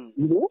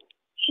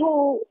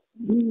 So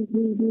the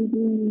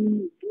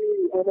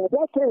and at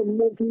that time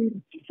maybe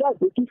decide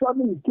the two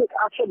family take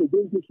action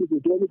against these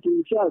people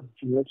to charge.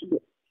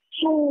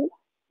 So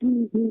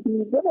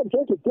what I'm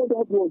trying to point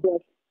out was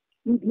that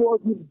it was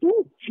the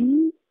book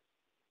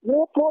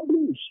wọ́n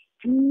publish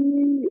tí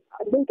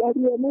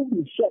Adéyẹmí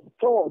research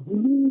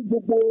ní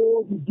gbogbo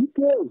the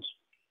details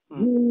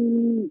ní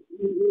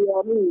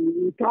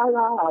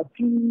ìtara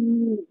àti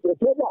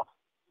whatever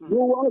ló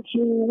wá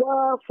ṣe wá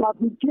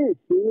fabricate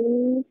pé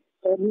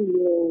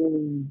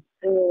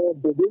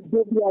Bode gbé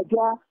bí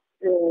ajá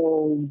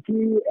tí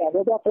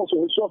another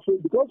person suffer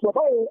because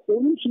bàbá yẹn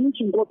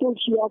oríṣiríṣi nǹkan tó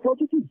ṣe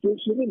atrocity tó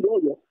ṣe nílùú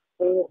Ọ̀yọ́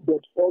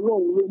but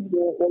Ọlọ́run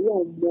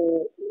mọ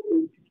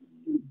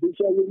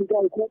ìgbésí ayé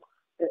oníkálukú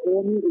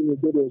wọ́n ní èèyàn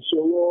gbọ́dọ̀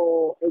sọ̀rọ̀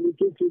ẹni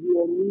tó ti rí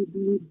ọ ní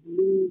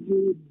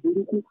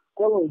burúkú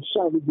kọ́lọ̀ ń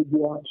ṣàní gbogbo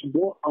wa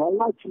ṣùgbọ́n àwọn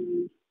láti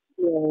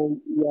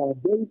wà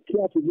very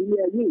careful nílé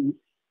ayé yìí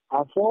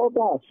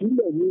àfọwọ́bà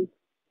sílẹ̀ ni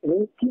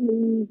kí ni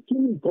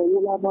nǹkan wo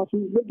la máa fi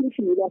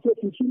lẹ́gẹ̀ẹ́sì la fẹ́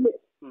fi sílẹ̀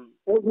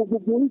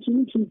gbogbo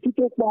oríṣiríṣi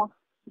títọ́ pa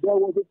there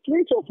was a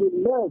case of a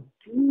man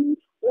tí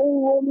ó ń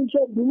rọ́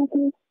níṣẹ́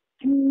burúkú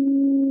tí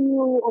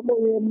ọmọ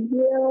yẹn ní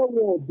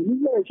ẹ̀wọ̀n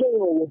nílẹ̀ iṣẹ́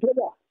yẹn ọ̀wọ̀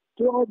tẹ́lá.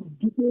 So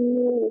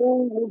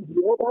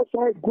the other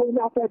side going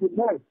after the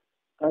man.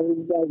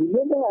 And I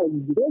remember I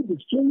read the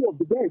story of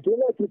the guy tó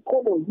láti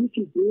come on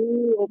YouTube pé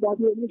ọba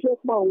bí oníṣẹ́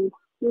pa òun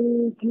pé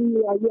kí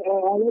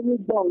ayẹyẹ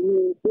gbà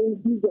òun pé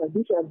this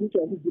and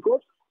this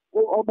because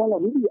ọba náà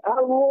níbi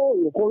àárọ̀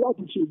nǹkan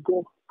láti ṣe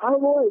nǹkan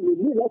àárọ̀ èrè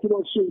míì láti lọ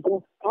ṣe nǹkan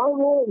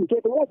àárọ̀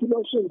ìkẹta láti lọ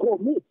ṣe nǹkan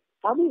míì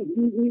àmì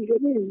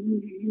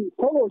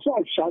kọ́lọ̀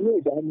ṣàṣàánú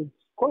ìdání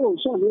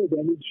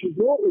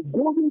ṣùgbọ́n a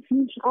golden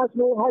fish has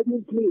no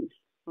hiding place.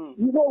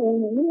 Nígbà wo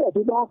nígbà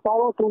tó bá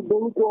parọ́ tó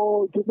borúkọ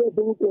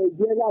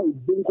ẹgbẹ́ láì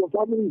borúkọ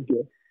fámìlì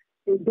jẹ́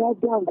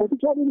ìdájọ́ nǹkan tí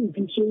fámìlì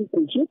fi ṣe kò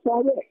ṣe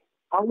parẹ́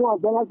àwọn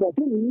àgbàlagbà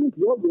tó ní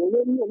ìlú ọ̀dọ́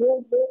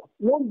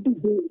wọ́n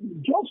dìde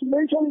just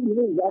mentioning the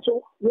name lásán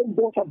wọ́n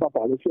bọ́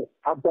sábàbà lẹ́sẹ̀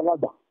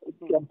àgbàlagbà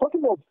I'm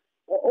talking of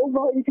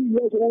over 80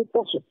 years old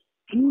person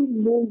tí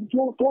mo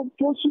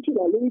tó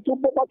ṣíṣìlà lórí tó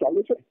bọ́ bàtà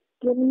lẹ́sẹ̀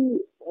tó ní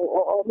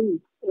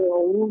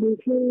ọ̀run lè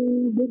fún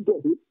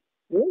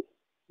gbẹ́gbẹ̀dẹ́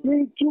ní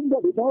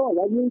túbọ̀ tó bá wà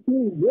láyé pé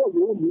ìlú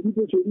Ọ̀yọ́ mi ní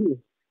bó ṣe rí ẹ̀.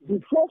 The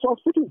first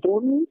hospital tó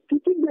ní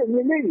títí bẹ́ẹ̀ ni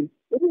eléyìí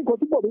ebi nǹkan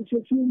tí bọ̀dé ṣe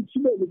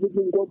sílẹ̀ ní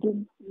gbogbo nǹkan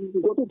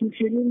tó ti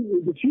ṣe ní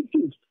the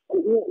 50s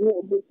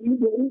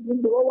níbo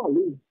wọ́n wà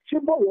lóyún ṣé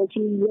bọ́ọ̀lù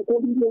ṣe yẹ kó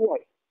rí ló wà.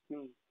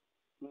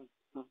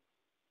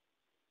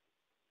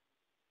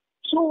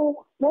 So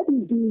that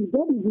is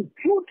the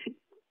truth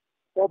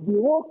of the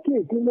whole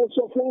case tí mo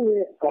sọ fún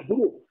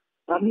àbúrò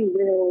àmì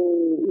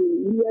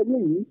ilé ayé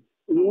yìí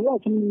èèyàn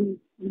láti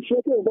iṣẹ́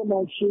tó ẹ̀gbọ́n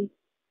máa ṣe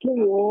kí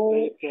wọ́n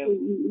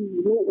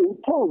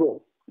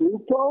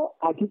òótọ́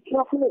àti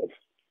carefulness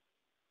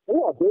they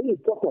are very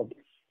important.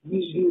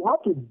 You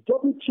have to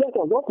double check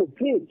on what to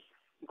think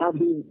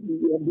and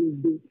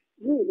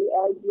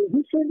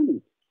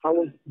recently I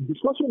was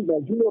discussing with my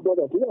junior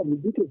brother who I'm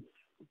meeting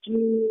to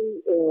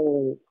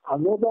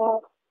another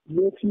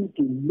nephew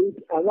to meet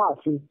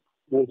Alaafin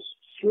was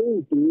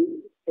saying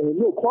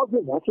no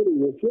cousin actually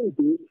was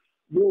saying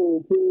no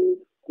pé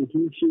kò kí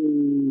ń ṣe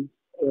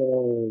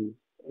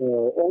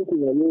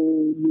ọ̀nkùnrin ló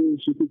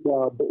ṣe pípa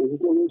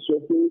òkúkọ ló sọ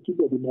pé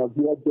túbọ̀ tó máa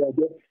gbé ọgbẹ́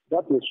ọgbẹ́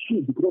that was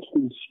true because kò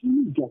sí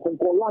ìjà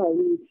kankan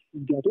láàrin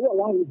ìjà tó wà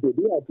láàrin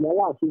Bode àti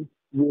Alaafin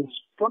was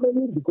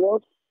family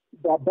because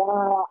bàbá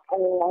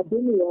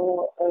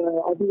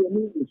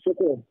Adéyẹmí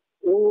ìṣẹ́kọ̀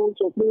ó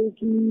sọ pé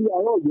kí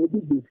ará Ọ̀yọ́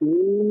dìbò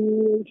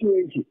fún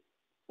CAG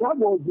that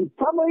was the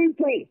primary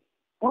thing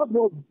that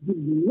was the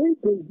main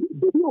thing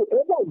Bode ò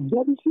ever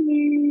jáde sí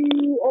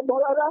ọmọ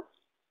rárá.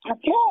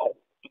 Okay.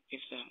 Okay,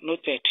 sir.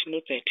 Noted.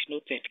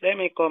 Let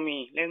me come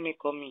in.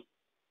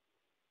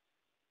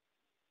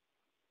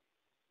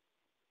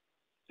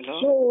 Hello?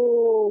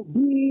 So,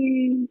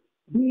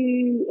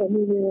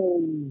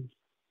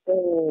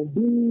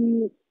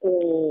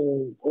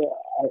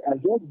 I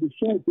just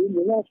decided in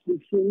the last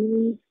week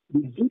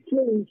the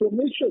detailed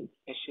information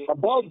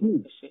about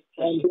this.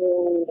 And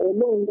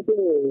along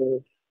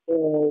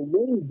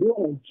when you go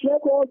and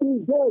check all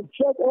these, go and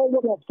check all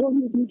what I've told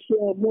you this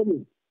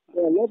morning.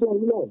 Let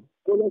alone,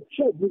 go and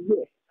check this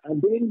there, and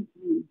then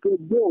you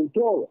could go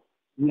to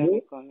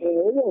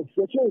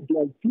such as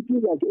like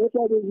people like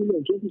FRA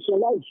Williams, 20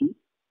 Solaishi,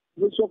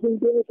 you're suffering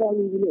the FRA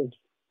Williams.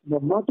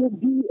 Mama to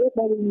be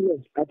FRA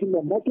Williams, I think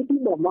Mama to be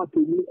Mama to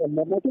me, and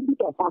Mama to be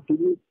Papa to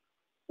me,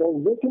 or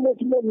working at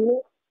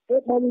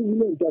FRA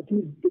Williams, that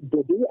is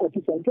Bode, at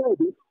the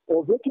Contd,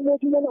 or working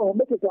at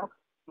America,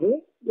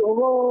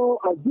 or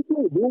as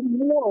people do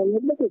more, and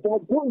America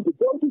going to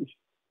politics.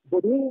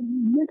 But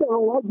later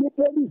on, I get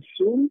ready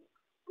soon.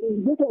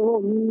 Later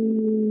on,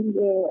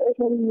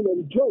 actually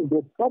enjoy the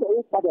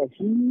father.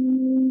 He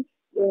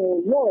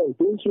no,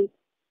 don't you?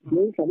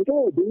 Then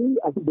sometimes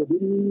I think the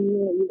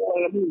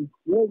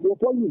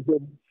police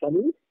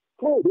family,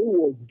 how they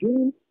was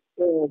doing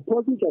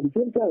politics at the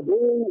same time.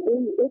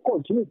 They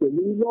continue to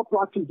not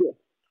practice it.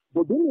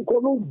 But then you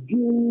can't do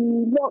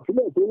not to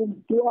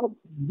have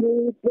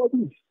the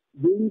politics.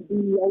 They be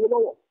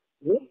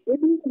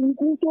maybe you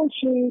could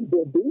share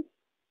the day.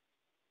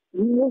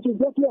 Ni wọ́n ṣe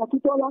jẹ́ kí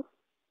Akíntọ́lá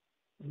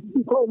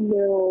become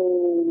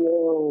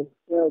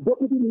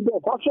deputy leader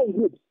of action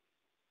group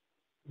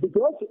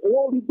because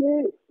wọ́n rí pé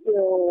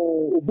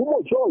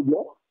Ògbómọ̀ṣọ́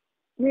Ọ̀yọ́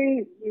pé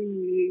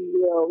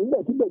nígbà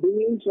tí Bode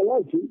ń sọ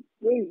láìsí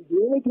pé the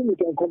only thing we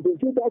can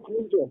compensate that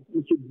region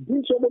is to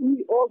bring somebody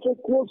also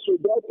close to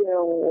that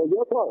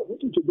Ọ̀yọ́ town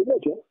which is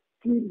Ògbómọ̀ṣọ́.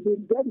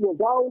 That was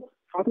how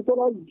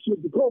Akitola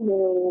should become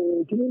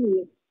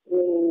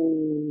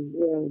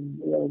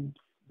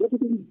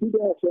deputy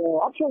leader of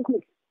action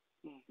group.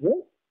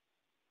 Yeah?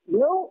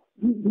 Now,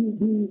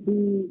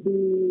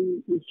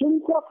 the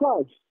historical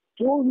facts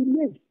to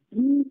relate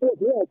people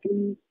there to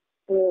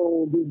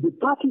the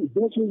parties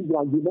that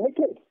were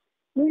united.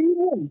 So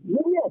even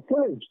many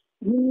times,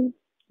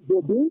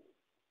 Bode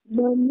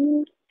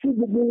money to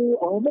the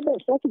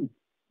members party.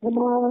 Wọ́n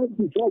máa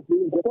decide pé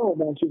nǹkan táwọn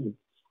máa ṣe nì.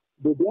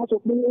 Bode á sọ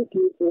pé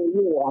òkè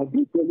ẹ̀yẹ àbí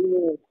pẹ̀lú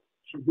wọn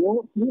ṣùgbọ́n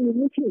nínú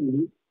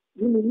mítìrì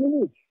nínú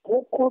minute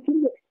wọ́n kọ́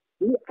sílẹ̀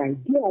ní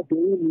àìdí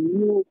àtẹ̀yìn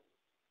nìyí o.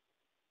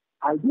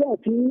 Àìdí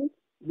àti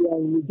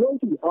ìyàwó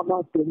ìjọ́sì a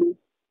máa tẹ̀lé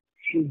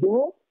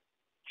ṣùgbọ́n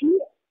tí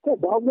kò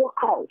bá work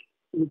out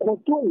nǹkan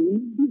tó yìí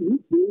bí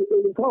wípé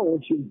ẹni káwọn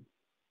ṣe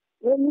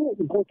wọ́n ní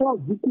nǹkan tó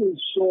àdínkù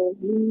sọ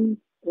ní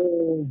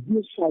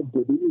bíṣà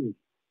Bode nìyí.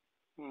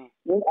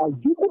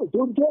 Àdínkù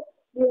tó jẹ́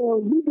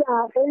leader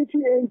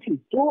NTNT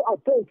tó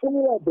àtẹ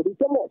ìfúnníyà Bode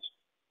Thomas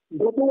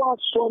nǹkan tó wá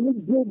sọ ní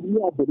grade ní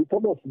Bode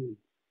Thomas nìyí.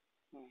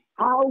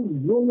 How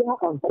loyal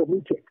and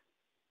committed,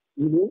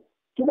 you know.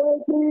 Tí wọ́n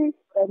pé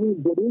ẹni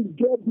Bode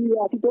jẹ́ bí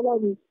Akitola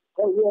ni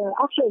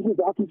action group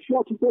àti fi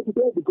ọtí pẹ́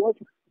because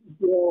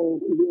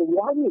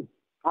ìwádìí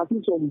àti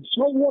some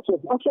small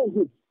of action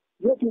group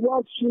wọ́n ti wá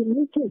ṣe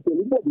meeting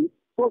pẹ̀lú Bode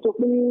wọ́n sọ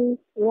pé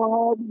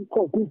wọ́n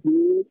kàn kú pé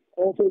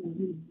wọ́n fẹ́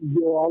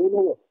yọ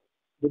Awólọ́wọ̀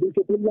Bode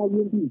sọ pé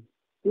láyé bíi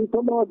pé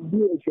kọ́ máa gbé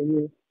ẹ̀ṣẹ̀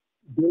yẹn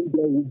then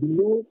there will be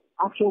no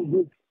action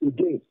group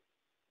again.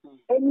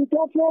 Ẹni tó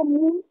fẹ́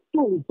mú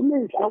to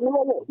replace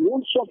Awólọ́wọ̀ ló ń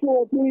sọ fún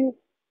wọn pé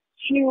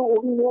ṣé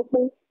orí wọn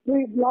pé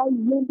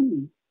láyé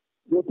bíi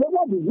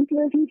whatever the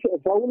weaknesses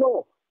of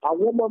Awólọ́wọ̀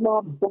àwọn ọmọ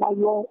máa bá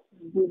lọ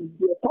the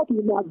party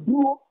máa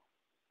dúró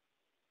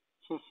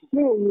pé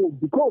òun ò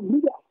become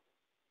leader.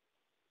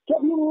 So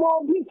you know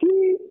bí tí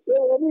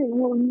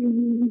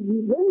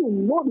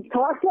you know the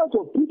characters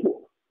of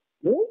people.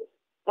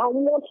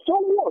 Àwọn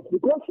somewhat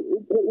because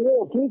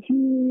wọn kì í fi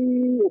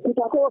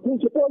òkúta kọ́ wọn kì í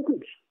ṣe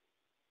politics.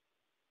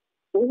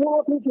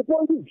 Owó kì í ṣe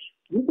politics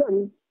nígbà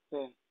yẹn.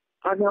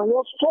 And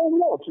àwọn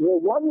somewhat were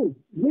running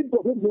nígbà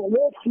tó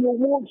wọ́n fi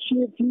owó ṣe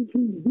ti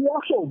bí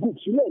action group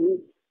sílẹ̀ ni.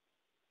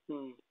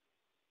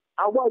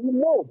 Àwa yìí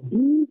náà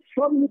bí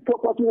family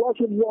property wá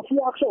ṣe lọ sí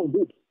action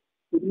group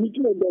èmi tí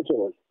mo bẹ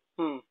sọ̀rọ̀.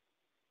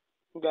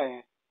 Nígbà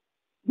yẹn.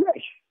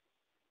 Yes,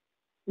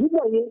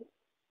 nígbà yẹn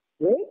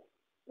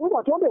nígbà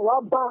tó bẹ̀ wá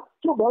bá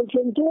tó bá ń ṣe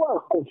tó wà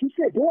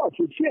consistent tó wà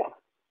sincere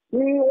pé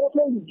wọ́n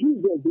fẹ́ jí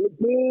ìgbẹ̀gbẹ́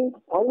pé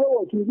àwọn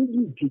ọ̀rọ̀ ti rí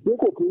jì pé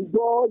kò kí ń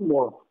gbọ́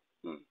ìmọ̀ràn.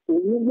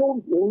 Òun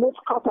ló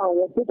kàtà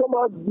àwọn pé tó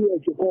máa gbé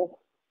ẹ̀jẹ̀ kan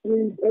pé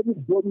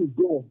everybody is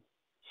gone.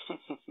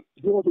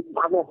 Bí wọ́n ti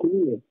paná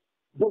kìíní yẹn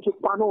bó ṣe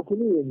paná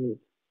kìíní yẹn nìyẹn.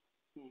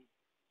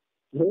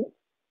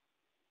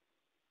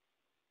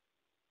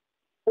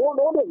 Ó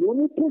lọ́dọ̀ ló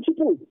ní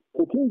principle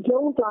kò kí ń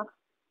jẹun ta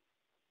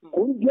kò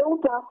ń jẹun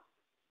ta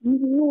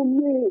inú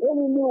ilé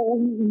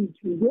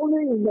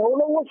ìnáwó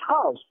lọ́wọ́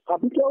house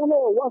àbí kí wọ́n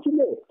lọ́wọ́ wá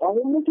sílẹ̀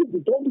àwọn méjèèjì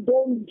tó ń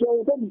jẹun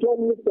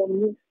ní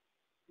pẹ̀lú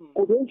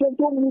kò tó ń ṣe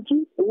tó mutí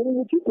òun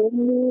mutí kò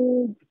mú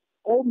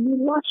omi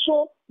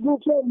lásán ló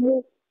fẹ́ mú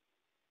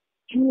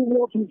tí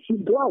wọ́n fi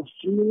glass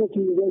tí wọ́n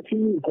fi rẹ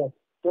sínú nǹkan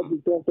tọ́bi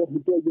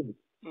tọ́jú.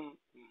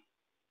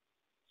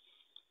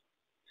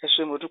 Ẹ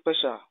ṣé mo dúpẹ́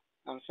sà.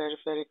 I'm very,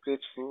 very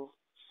grateful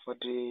for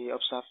the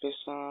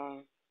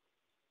observation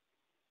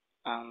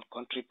and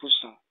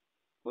contribution.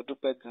 Mo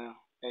dúpẹ́ gan-an.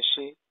 Ẹ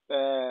ṣé.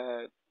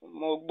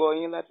 Mo gbọ́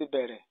yín láti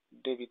bẹ̀rẹ̀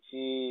débi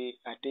tí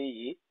adé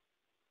yìí.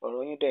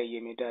 Ọ̀rọ̀ yín dẹ̀ yé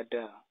mi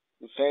dáadáa.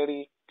 Very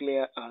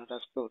clear and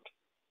understood.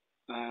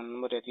 And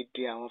mo dẹ̀ ti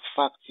di àwọn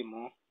fact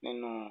mọ́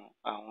nínú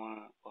àwọn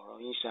ọ̀rọ̀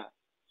yín ṣá.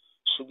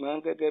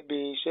 Ṣùgbọ́n gẹ́gẹ́ bí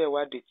iṣẹ́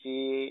ìwádìí tí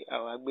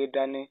àwa gbé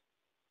dání,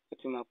 ó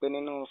ti mọ̀ pé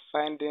nínú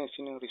findings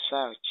nínú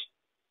research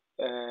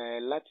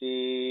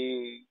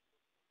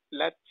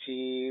láti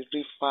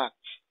rí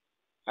fact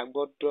a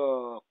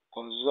gbọ́dọ̀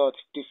consult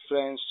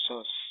different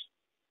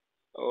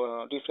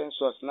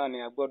source náà ni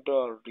a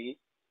gbọ́dọ̀ rí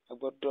a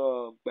gbọ́dọ̀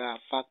gba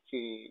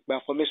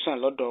information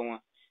lọ́dọ̀ wọn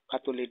ká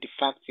tó lè di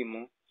fact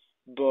mú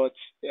but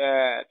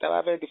tá a bá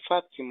fẹ́ di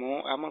fact mú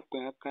a máa pè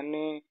nǹkan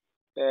ní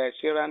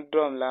ṣé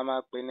random la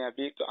máa pè ní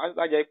àbí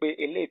á jẹ́ pé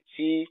eléyìí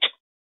tí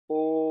ó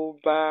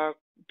bá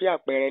bí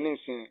àpẹẹrẹ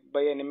nísìnyí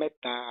bóyá ẹni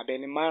mẹ́ta àbí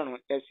ẹni márùn-ún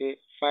ẹ ṣe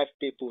 5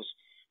 peoples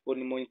ó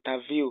ní mo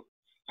interview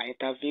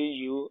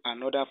you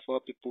and other 4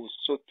 people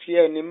so tí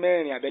ẹni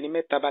mẹ́rin àbí ẹni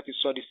mẹ́ta bá ti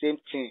sọ the same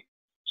thing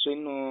so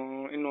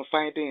inú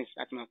findings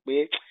àti mọ̀ pé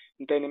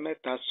níta ẹni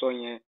mẹ́ta sọ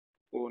yẹn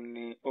ó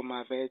ní ó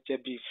máa fẹ́ jẹ́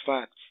bí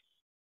fact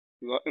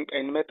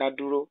ẹni mẹ́ta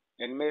dúró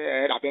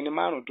àbí ẹni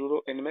márùn-ún dúró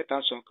ẹni mẹ́ta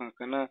sọ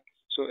kankan náà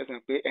so ẹ sàn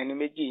pé ẹni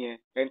méjì yẹn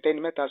ẹni tẹ́ni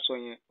mẹ́ta sọ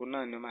yẹn òun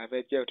náà ni máa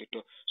fẹ́ jẹ́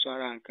òtítọ́ so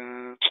ara nǹkan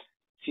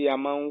tí a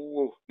máa ń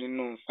wò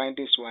nínú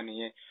findings wa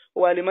nìyẹn ó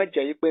wá lè má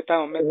jẹ́ yí pé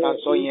táwọn mẹ́ta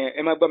sọ yẹn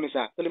ẹ má gbọ́ mi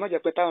sà ó lè má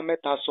jẹ́ pé táwọn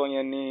mẹ́ta sọ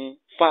yẹn ní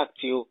fact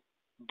o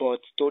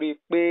but torí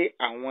pé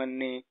àwọn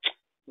ni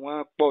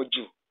wọ́n pọ̀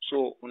jù so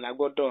òun la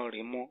gbọ́dọ̀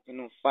rí mú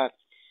nínú fact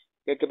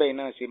gẹ́gẹ́ bẹ́ẹ̀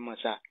náà ṣe mọ̀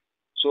sà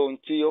so ohun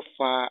tí ó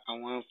fa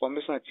àwọn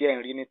information tí ẹ̀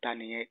ń rí níta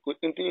nìyẹn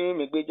ohun tí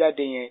mi gbé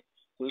jáde yẹn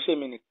kò sí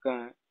èmi nìkan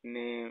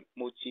ni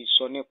mo ti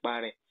sọ nípa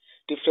rẹ̀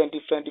different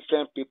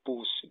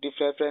peoples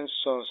different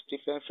source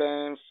different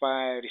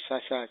file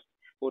researchers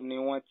ó ní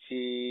wọ́n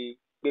ti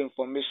gbé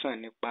information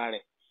nípa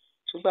rẹ̀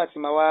ṣùgbọ́n tí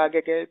màá wá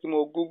gẹ́gẹ́ tí mo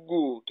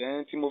google then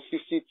tí mo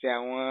visit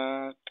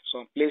àwọn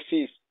some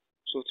places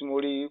so tí mo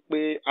rí i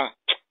pé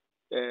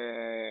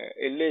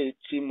eléyìí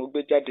tí mo gbé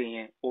jáde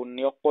yẹn ò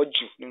ní ọ̀pọ̀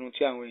jù nínú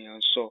tí àwọn èèyàn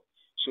ń sọ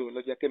so ló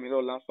jẹ́ kémi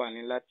lọ́ọ́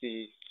láǹfààní láti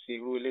ṣe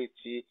irú eléyìí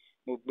tí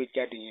mo gbé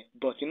jáde yẹn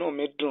but inú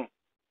mi dùn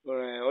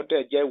ó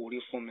dẹ̀ jẹ́ ìwúrí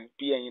fún mi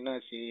bí ẹ̀yin náà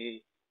ṣe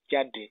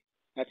jáde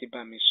láti bá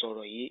mi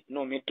sọ̀rọ̀ yìí inú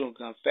mi dùn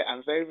gan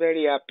I'm very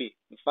very happy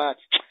in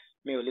fact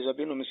mi ò lè sọ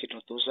bí inú mi sì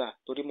dùn tó sà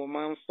torí mo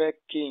máa ń fẹ́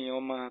kí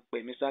èèyàn máa pè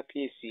mí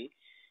sákìyèsí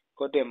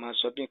kó dẹ̀ máa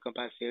sọ bí nǹkan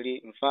bá ṣe rí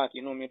in fact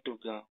inú mi dùn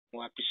gan mo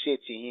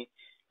appreciate yín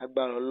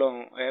agbára Ọlọ́run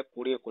ẹ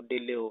kúrè kó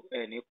délé o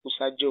ẹ ní kú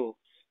sájò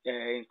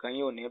nǹkan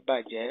yín ò ní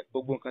bàjẹ́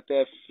gbogbo nǹkan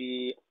tẹ́ fi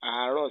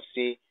àárọ̀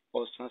ṣe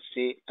ọ̀sán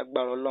ṣe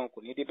agbára Ọlọ́run kò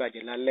ní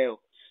dìbàjẹ́ lálẹ́ o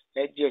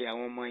ẹ jèrè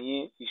àwọn ọmọ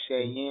yín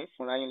iṣẹ́ yín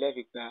fúnra yín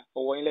lẹ́fi gba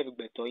ọwọ́ yín lẹ́fi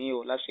gbẹ̀tọ́ yín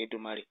o láṣẹ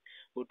Èdùmàrè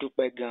o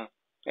dúpẹ́ gan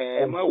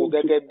ẹ má wò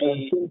gẹ́gẹ́ bí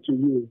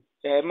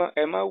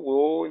ẹ má wò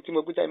ó tí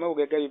mo gbé jáde ẹ má wò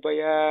gẹ́gẹ́ bí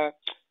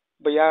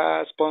bóyá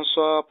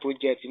sponsor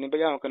project ni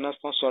bóyá àwọn kan náà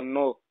sponsor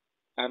no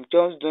I'm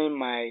just doing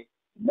my.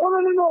 No,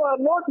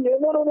 I'm not here.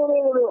 No.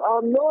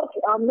 I'm not.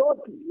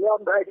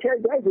 I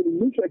can't. That's the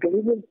least I can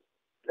even.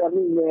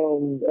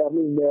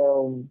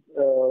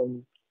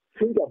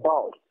 Think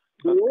about.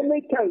 The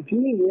only time he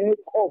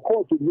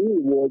occurred to me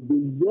was the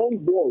young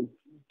boy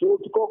to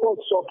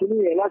something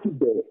like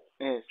that.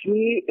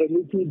 He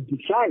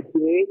decide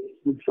that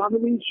the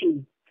family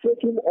should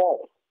take him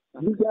off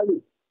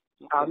legally.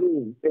 I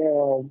mean,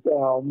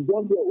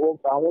 don't go off.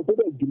 I want to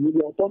give you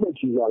the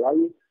authority.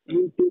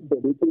 You think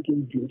that they take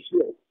him to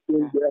jail. I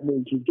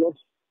mean, to just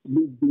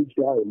leave this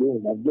guy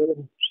alone and let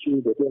him say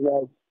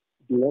whatever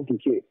they want to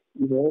say.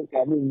 You know,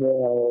 I mean,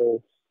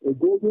 a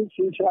golden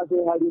fish has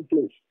a hiding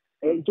place.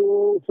 And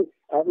so,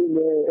 I mean,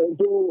 and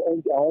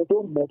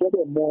also,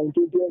 more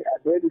into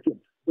everything.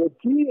 But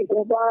he,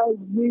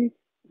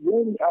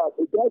 when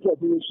that's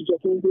what we should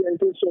have been doing,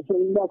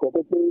 suffering back of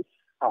the place.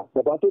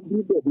 Bàbá tó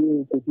bí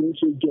bẹ̀rẹ̀ kò kí ń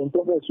ṣe John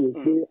Thomas ò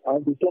pé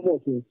Andy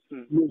Thomas ni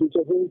mo ti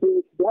sọ fún pé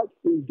that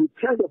is the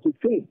kind of a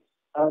thing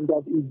and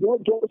that is not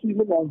just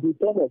even Andy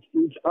Thomas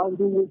it's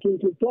Andy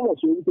Wilkinson Thomas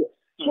oríṣẹ́.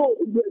 So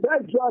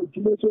that's why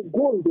mo ṣe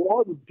go into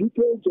all the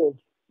details of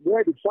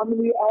where the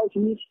family house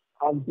is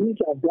and this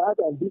and that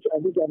and this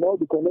and this and all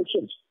the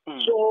connections.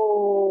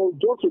 So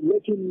just to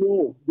let you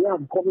know where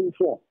I'm coming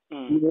from.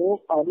 You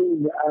know, I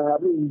mean,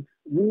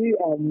 we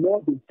are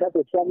not the type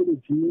of family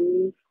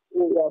to.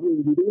 We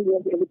didn't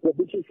want any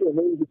publicity or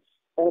anything.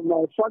 On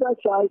my father's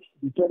side,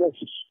 the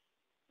Thomases.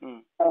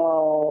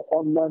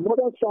 On my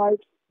mother's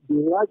side, the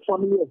Wright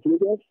family of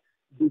Lagos,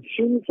 the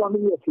Chin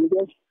family of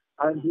Lagos,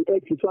 and the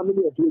Eki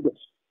family of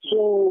Lagos.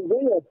 So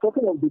when you're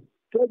talking of the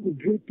third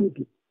degree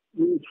people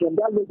from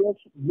that Lagos,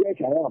 yes,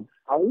 I am.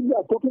 And when you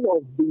are talking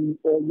of the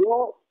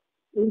OYO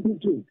in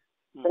between,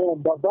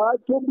 Baba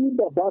Tobi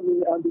Baba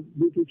mi and the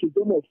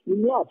Thomas, you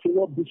know, I feel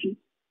not busy.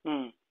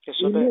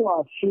 Inú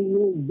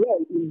àfihàn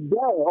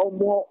ìyá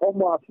ọmọ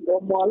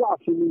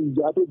Aláàfin ni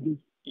ìyá tó di.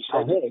 So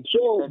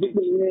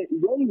gbogbo yẹn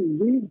when you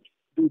read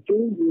the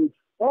thing with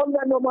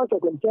under normal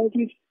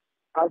circumstances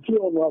àti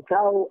ọ̀nà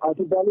àkáwọ́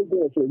àti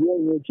balógun ẹ̀fẹ̀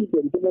yẹn tí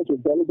pẹ̀lú tó mẹ́tò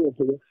balógun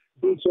ẹ̀fẹ̀ yẹn.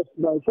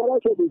 My father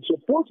said they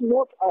supposed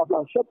not have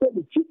accepted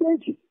the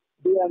Trinity.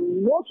 They are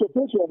not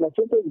supposed to have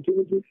accepted the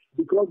Trinity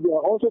because they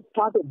are also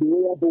part of the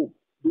royal home.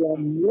 They are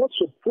not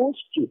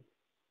supposed to.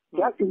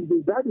 That is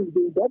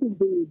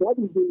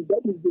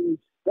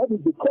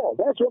the call.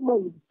 That's what my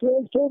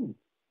parents told me.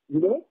 You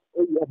know,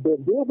 they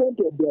want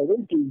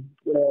to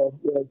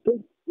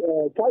take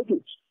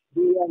titles.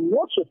 They are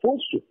not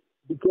supposed to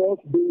because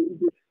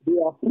they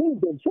are playing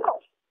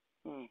themselves.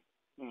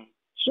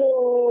 So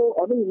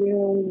I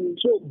mean,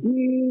 it's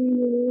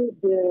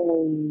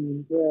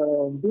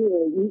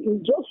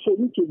just for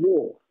you to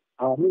know.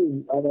 I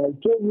mean, and I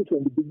told you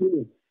from the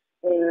beginning.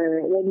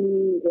 When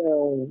you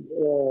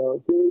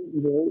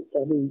know,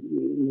 I mean,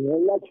 you know,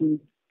 like you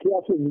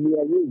careful in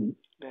your room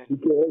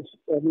because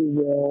I mean,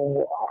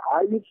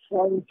 I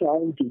find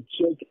time to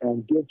check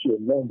and get your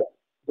number.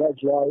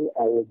 That's why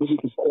I was able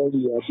to call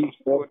you at this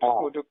point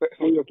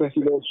for your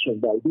consideration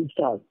by this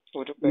time.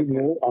 You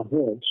know,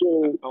 ahead. So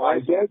I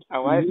guess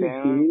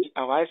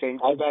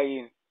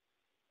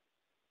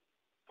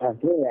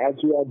as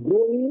you are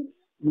growing,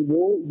 you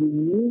know, you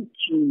need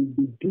to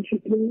be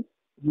disciplined.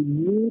 You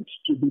need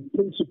to be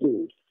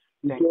principled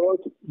because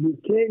you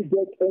can't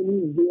get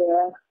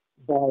anywhere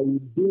by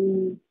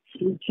being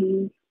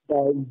freaky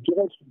by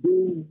just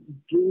doing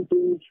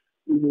things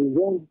in a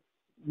wrong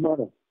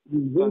manner.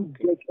 You won't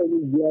get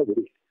anywhere with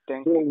it.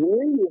 But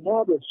when you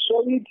have a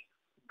solid,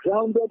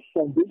 grounded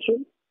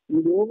foundation,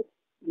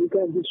 you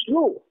can be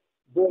slow,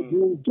 but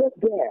you get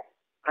there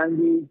and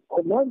you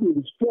command the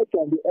respect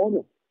and the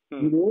honor,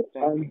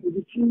 and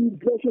you see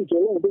blessings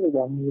along there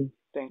one year.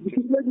 You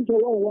see blessings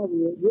along 1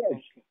 year,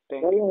 yes.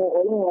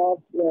 Along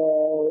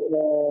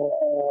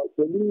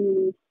for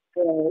me,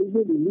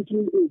 even the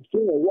little age, stay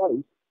a while,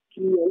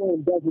 see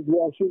along that is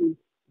what I see.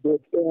 But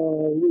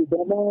Yorùbá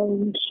máa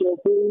ń sọ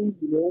pé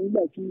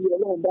nígbà tí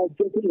Ọlọ́run bá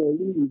jẹ́ kí èèyàn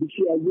rí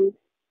ìrísí ayé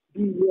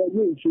bí ilé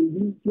ayé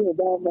ìṣèlú tí wọ́n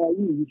bá máa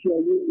rí ìrísí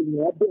ayé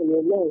èèyàn á bẹ̀rẹ̀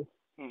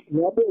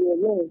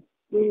Ọlọ́run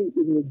pé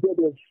èèyàn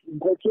gbọ́dọ̀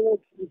nǹkan tí wọ́n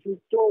ti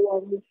tọ́ wa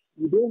ní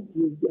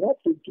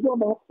láti tí wọ́n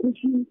máa kú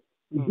sí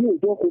ìdí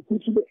òjò kò kú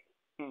síbẹ̀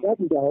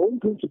láti dà ó ń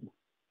principle.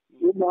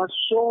 Ó máa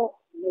sọ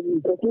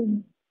nǹkan tó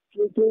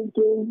jẹ́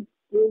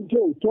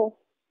òótọ́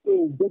tó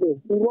gbọ́dọ̀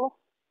purọ́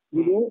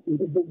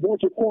wọ́n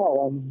ti kọ́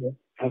àwa nìyẹn.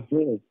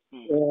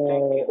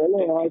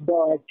 Ọlọ́run á bá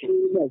wa tún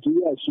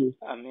Nàìjíríà ṣe.